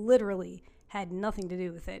 He literally had nothing to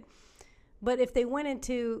do with it. But if they went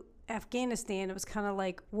into Afghanistan, it was kind of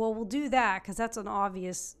like, well, we'll do that because that's an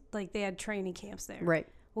obvious, like they had training camps there. Right.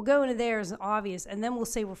 We'll go into there as obvious, and then we'll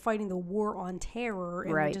say we're fighting the war on terror,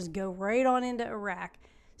 and we'll just go right on into Iraq.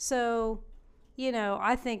 So, you know,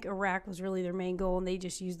 I think Iraq was really their main goal, and they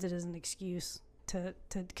just used it as an excuse to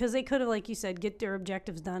because they could have, like you said, get their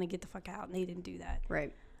objectives done and get the fuck out, and they didn't do that.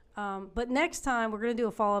 Right. But next time, we're going to do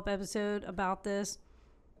a follow-up episode about this.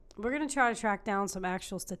 We're going to try to track down some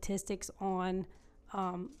actual statistics on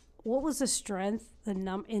what was the strength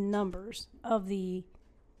in numbers of the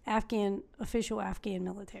official Afghan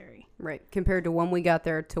military. Right. Compared to when we got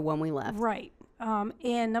there to when we left. Right.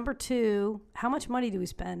 And number 2, how much money do we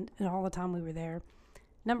spend in all the time we were there?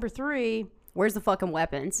 Number 3, where's the fucking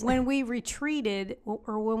weapons? When we retreated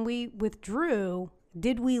or when we withdrew,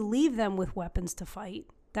 did we leave them with weapons to fight?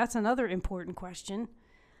 That's another important question.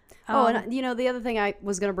 And you know, the other thing I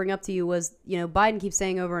was going to bring up to you was, you know, Biden keeps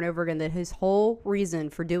saying over and over again that his whole reason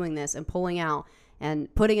for doing this and pulling out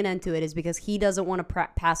and putting an end to it is because he doesn't want to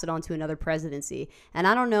pass it on to another presidency. And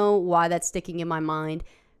I don't know why that's sticking in my mind.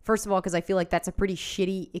 First of all, because I feel like that's a pretty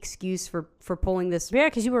shitty excuse for pulling this. Yeah,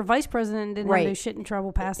 because you were vice president and didn't have no shit in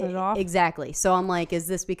trouble passing it off. Exactly. So I'm like, is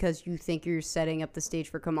this because you think you're setting up the stage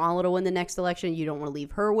for Kamala to win the next election? You don't want to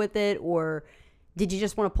leave her with it? Or did you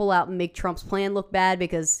just want to pull out and make Trump's plan look bad?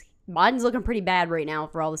 Because Biden's looking pretty bad right now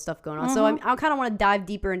for all the stuff going on. Mm-hmm. So I kind of want to dive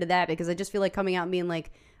deeper into that because I just feel like coming out and being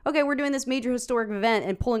like, okay, we're doing this major historic event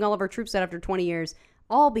and pulling all of our troops out after 20 years,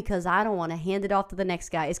 all because I don't want to hand it off to the next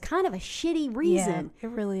guy. It's kind of a shitty reason. Yeah,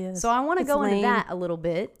 it really is. So I want to go into that a little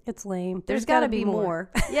bit. It's lame. There's got to be more.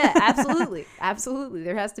 Yeah, absolutely. Absolutely.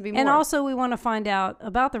 There has to be more. And also we want to find out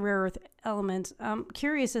about the rare earth elements. I'm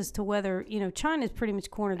curious as to whether, you know, China's pretty much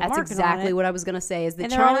cornered the market on it. That's exactly what I was going to say. Is that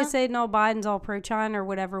and China... they're always saying, no, Biden's all pro-China or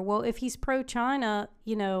whatever. Well, if he's pro-China,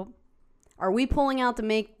 you know... Are we pulling out to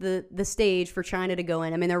make the stage for China to go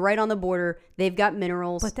in? I mean, they're right on the border. They've got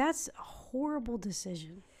minerals. But that's a horrible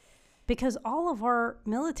decision. Because all of our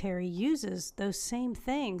military uses those same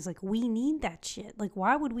things. Like, we need that shit. Like,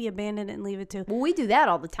 why would we abandon it and leave it to... Well, we do that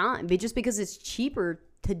all the time. But just because it's cheaper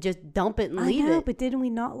to just dump it and leave it. But didn't we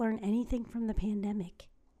not learn anything from the pandemic?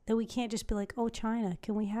 That we can't just be like, oh, China,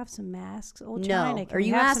 can we have some masks? Oh, China, can we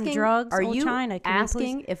have some drugs? Are oh, you China, can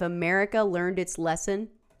asking if America learned its lesson?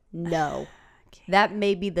 No. That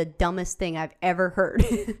may be the dumbest thing I've ever heard.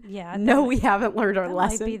 Yeah. No, we haven't learned our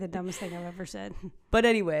lesson. That might be the dumbest thing I've ever said. But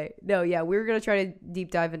anyway, no, yeah, we're going to try to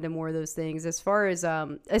deep dive into more of those things. As far as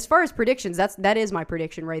predictions, that is my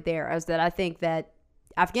prediction right there, is that I think that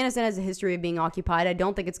Afghanistan has a history of being occupied. I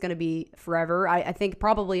don't think it's going to be forever. I think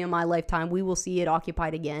probably in my lifetime we will see it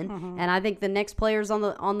occupied again. Mm-hmm. And I think the next players on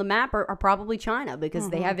the map are probably China because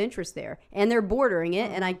they have interest there and they're bordering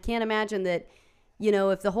it. And I can't imagine that, you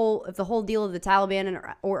know, if the whole deal of the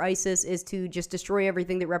Taliban or ISIS is to just destroy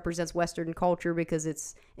everything that represents Western culture because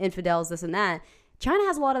it's infidels, this and that, China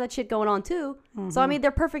has a lot of that shit going on too. Mm-hmm. So I mean,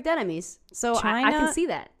 they're perfect enemies. So I can see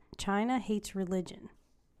that. China hates religion.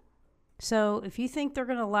 So if you think they're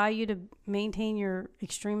going to allow you to maintain your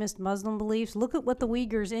extremist Muslim beliefs, look at what the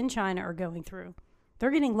Uyghurs in China are going through.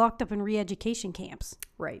 They're getting locked up in re-education camps.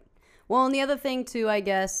 Right. Well, and the other thing too, I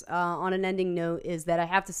guess, on an ending note, is that I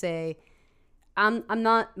have to say, I'm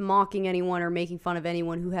not mocking anyone or making fun of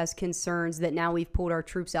anyone who has concerns that now we've pulled our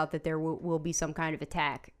troops out that there will be some kind of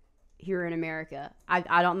attack here in America.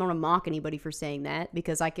 I don't want to mock anybody for saying that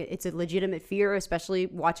because it's a legitimate fear, especially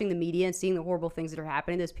watching the media and seeing the horrible things that are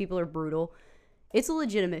happening. Those people are brutal. It's a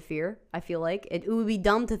legitimate fear, I feel like. It would be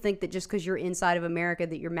dumb to think that just because you're inside of America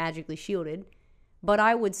that you're magically shielded. But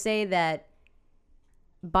I would say that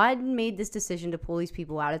Biden made this decision to pull these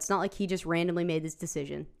people out. It's not like he just randomly made this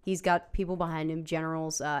decision. He's got people behind him,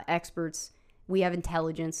 generals, experts. We have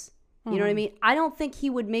intelligence. You know what I mean? I don't think he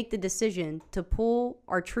would make the decision to pull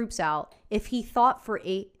our troops out if he thought for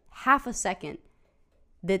half a second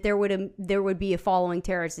that there would be a following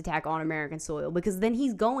terrorist attack on American soil, because then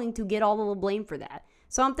he's going to get all of the blame for that.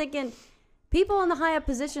 So I'm thinking people in the high up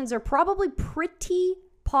positions are probably pretty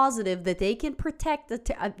positive that they can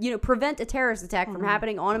prevent a terrorist attack from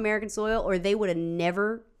happening on American soil, or they would have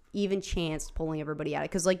never even chanced pulling everybody out.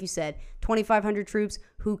 Because like you said, 2,500 troops,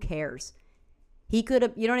 who cares? He could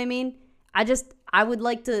have, you know what I mean? I would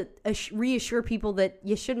like to reassure people that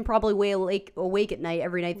you shouldn't probably lay awake at night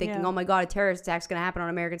every night thinking, oh my God, a terrorist attack's going to happen on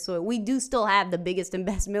American soil. We do still have the biggest and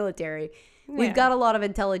best military. We've got a lot of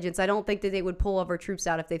intelligence. I don't think that they would pull of our troops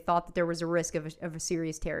out if they thought that there was a risk of a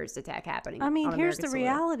serious terrorist attack happening. I mean, on here's American the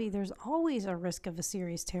soil. reality. There's always a risk of a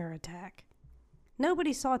serious terror attack.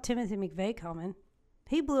 Nobody saw Timothy McVeigh coming.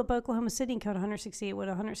 He blew up Oklahoma City and killed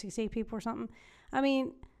 168 people or something. I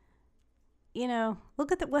mean, you know,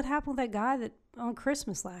 look at what happened with that guy that on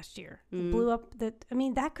Christmas last year. Blew up that. I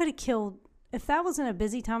mean, that could have killed, if that wasn't a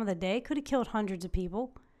busy time of the day, could have killed hundreds of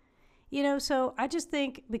people. You know, so I just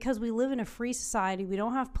think because we live in a free society, we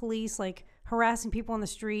don't have police like harassing people on the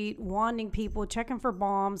street, wanting people, checking for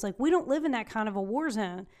bombs. Like, we don't live in that kind of a war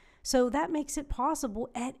zone. So that makes it possible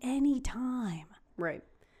at any time. Right.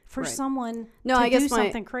 For someone I to guess do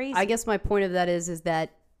something crazy. I guess my point of that is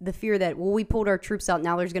that the fear that, well, we pulled our troops out,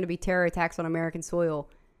 now there's going to be terror attacks on American soil.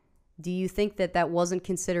 Do you think that wasn't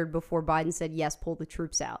considered before Biden said, yes, pull the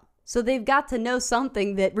troops out? So they've got to know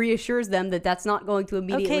something that reassures them that that's not going to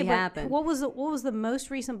immediately happen. What was the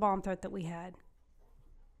most recent bomb threat that we had?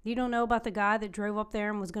 You don't know about the guy that drove up there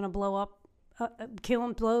and was going to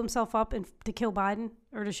blow himself up and to kill Biden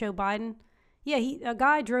or to show Biden? Yeah, a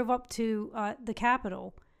guy drove up to the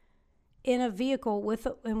Capitol in a vehicle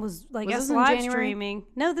and was like Was this live in January? streaming.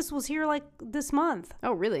 No, this was here like this month.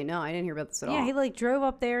 Oh, really? No, I didn't hear about this at all. Yeah, he like drove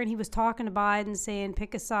up there and he was talking to Biden saying,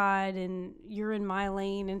 pick a side and you're in my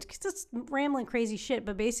lane and just rambling crazy shit,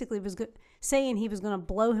 but basically was saying he was going to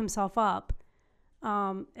blow himself up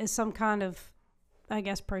as some kind of, I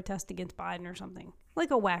guess, protest against Biden or something.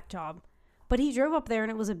 Like a whack job. But he drove up there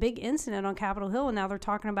and it was a big incident on Capitol Hill, and now they're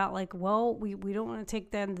talking about like, well, we don't want to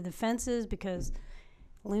take them to defenses because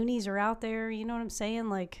loonies are out there. You know what I'm saying?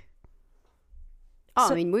 Like,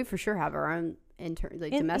 I mean, we for sure have our own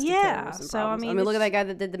domestic terrorism so, problems. I I mean, mean, look at that guy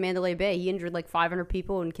that did the Mandalay Bay. He injured like 500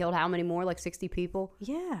 people and killed how many more? Like 60 people?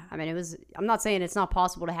 Yeah. I mean, I'm not saying it's not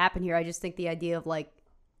possible to happen here. I just think the idea of like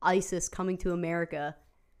ISIS coming to America,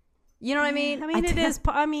 you know what I mean? I mean, it is.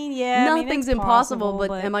 I mean, yeah. Nothing's impossible,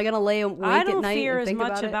 but am I going to lay awake I at don't night fear and as think much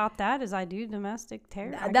about it? about that as I do domestic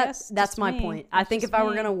terror. That's my point. I think if I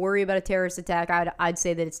were going to worry about a terrorist attack, I'd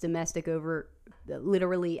say that it's domestic over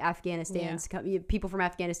literally Afghanistan's people from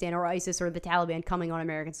Afghanistan or ISIS or the Taliban coming on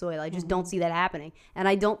American soil. I just don't see that happening. And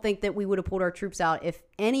I don't think that we would have pulled our troops out if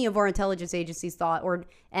any of our intelligence agencies thought, or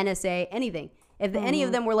NSA, anything. If any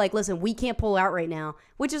of them were like, listen, we can't pull out right now,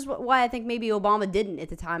 which is why I think maybe Obama didn't at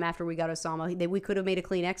the time after we got Osama. We could have made a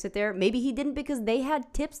clean exit there. Maybe he didn't because they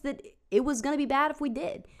had tips that it was going to be bad if we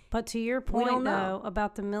did. But to your point, though,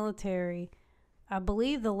 about the military, I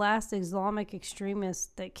believe the last Islamic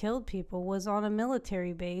extremist that killed people was on a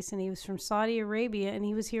military base, and he was from Saudi Arabia, and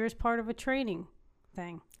he was here as part of a training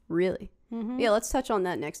thing. Really? Mm-hmm. Yeah, let's touch on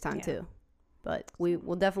that next time, too. But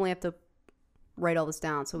we'll definitely have to write all this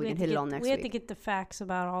down so we can hit it all next week. We have to get the facts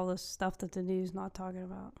about all this stuff that the news not talking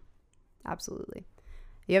about. Absolutely.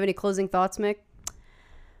 You have any closing thoughts, Mick?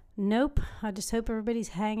 Nope. I just hope everybody's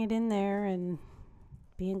hanging in there and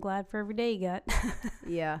being glad for every day you got.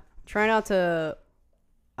 Yeah. Try not to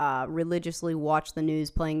religiously watch the news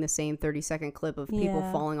playing the same 30-second clip of people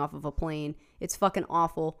falling off of a plane. It's fucking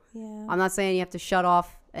awful. Yeah. I'm not saying you have to shut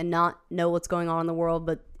off and not know what's going on in the world,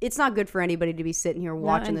 but it's not good for anybody to be sitting here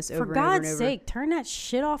watching this over and over and over. For God's sake, turn that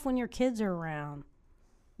shit off when your kids are around.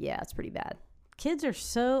 Yeah, it's pretty bad. Kids are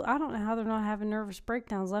so, I don't know how they're not having nervous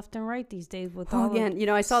breakdowns left and right these days with all again,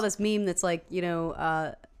 I saw this meme that's like,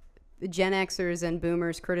 Gen Xers and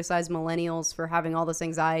boomers criticize millennials for having all this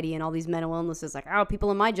anxiety and all these mental illnesses. Like, oh, people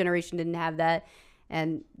in my generation didn't have that.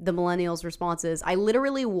 And the millennials' response is, I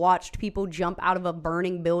literally watched people jump out of a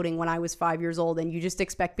burning building when I was 5 years old, and you just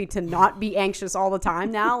expect me to not be anxious all the time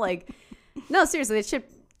now? Like, no, seriously, they should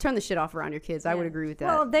turn the shit off around your kids. I would agree with that.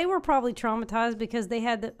 Well, they were probably traumatized because they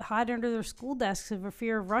had to hide under their school desks for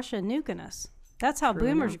fear of Russia nuking us. That's how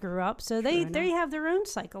boomers grew up. So they have their own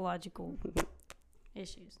psychological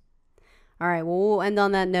issues. All right, well, we'll end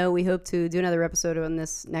on that note. We hope to do another episode on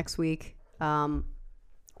this next week.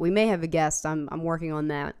 We may have a guest. I'm working on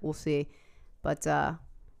that. We'll see. But I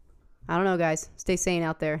don't know, guys. Stay sane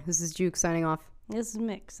out there. This is Juke signing off. This is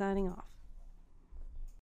Mick signing off.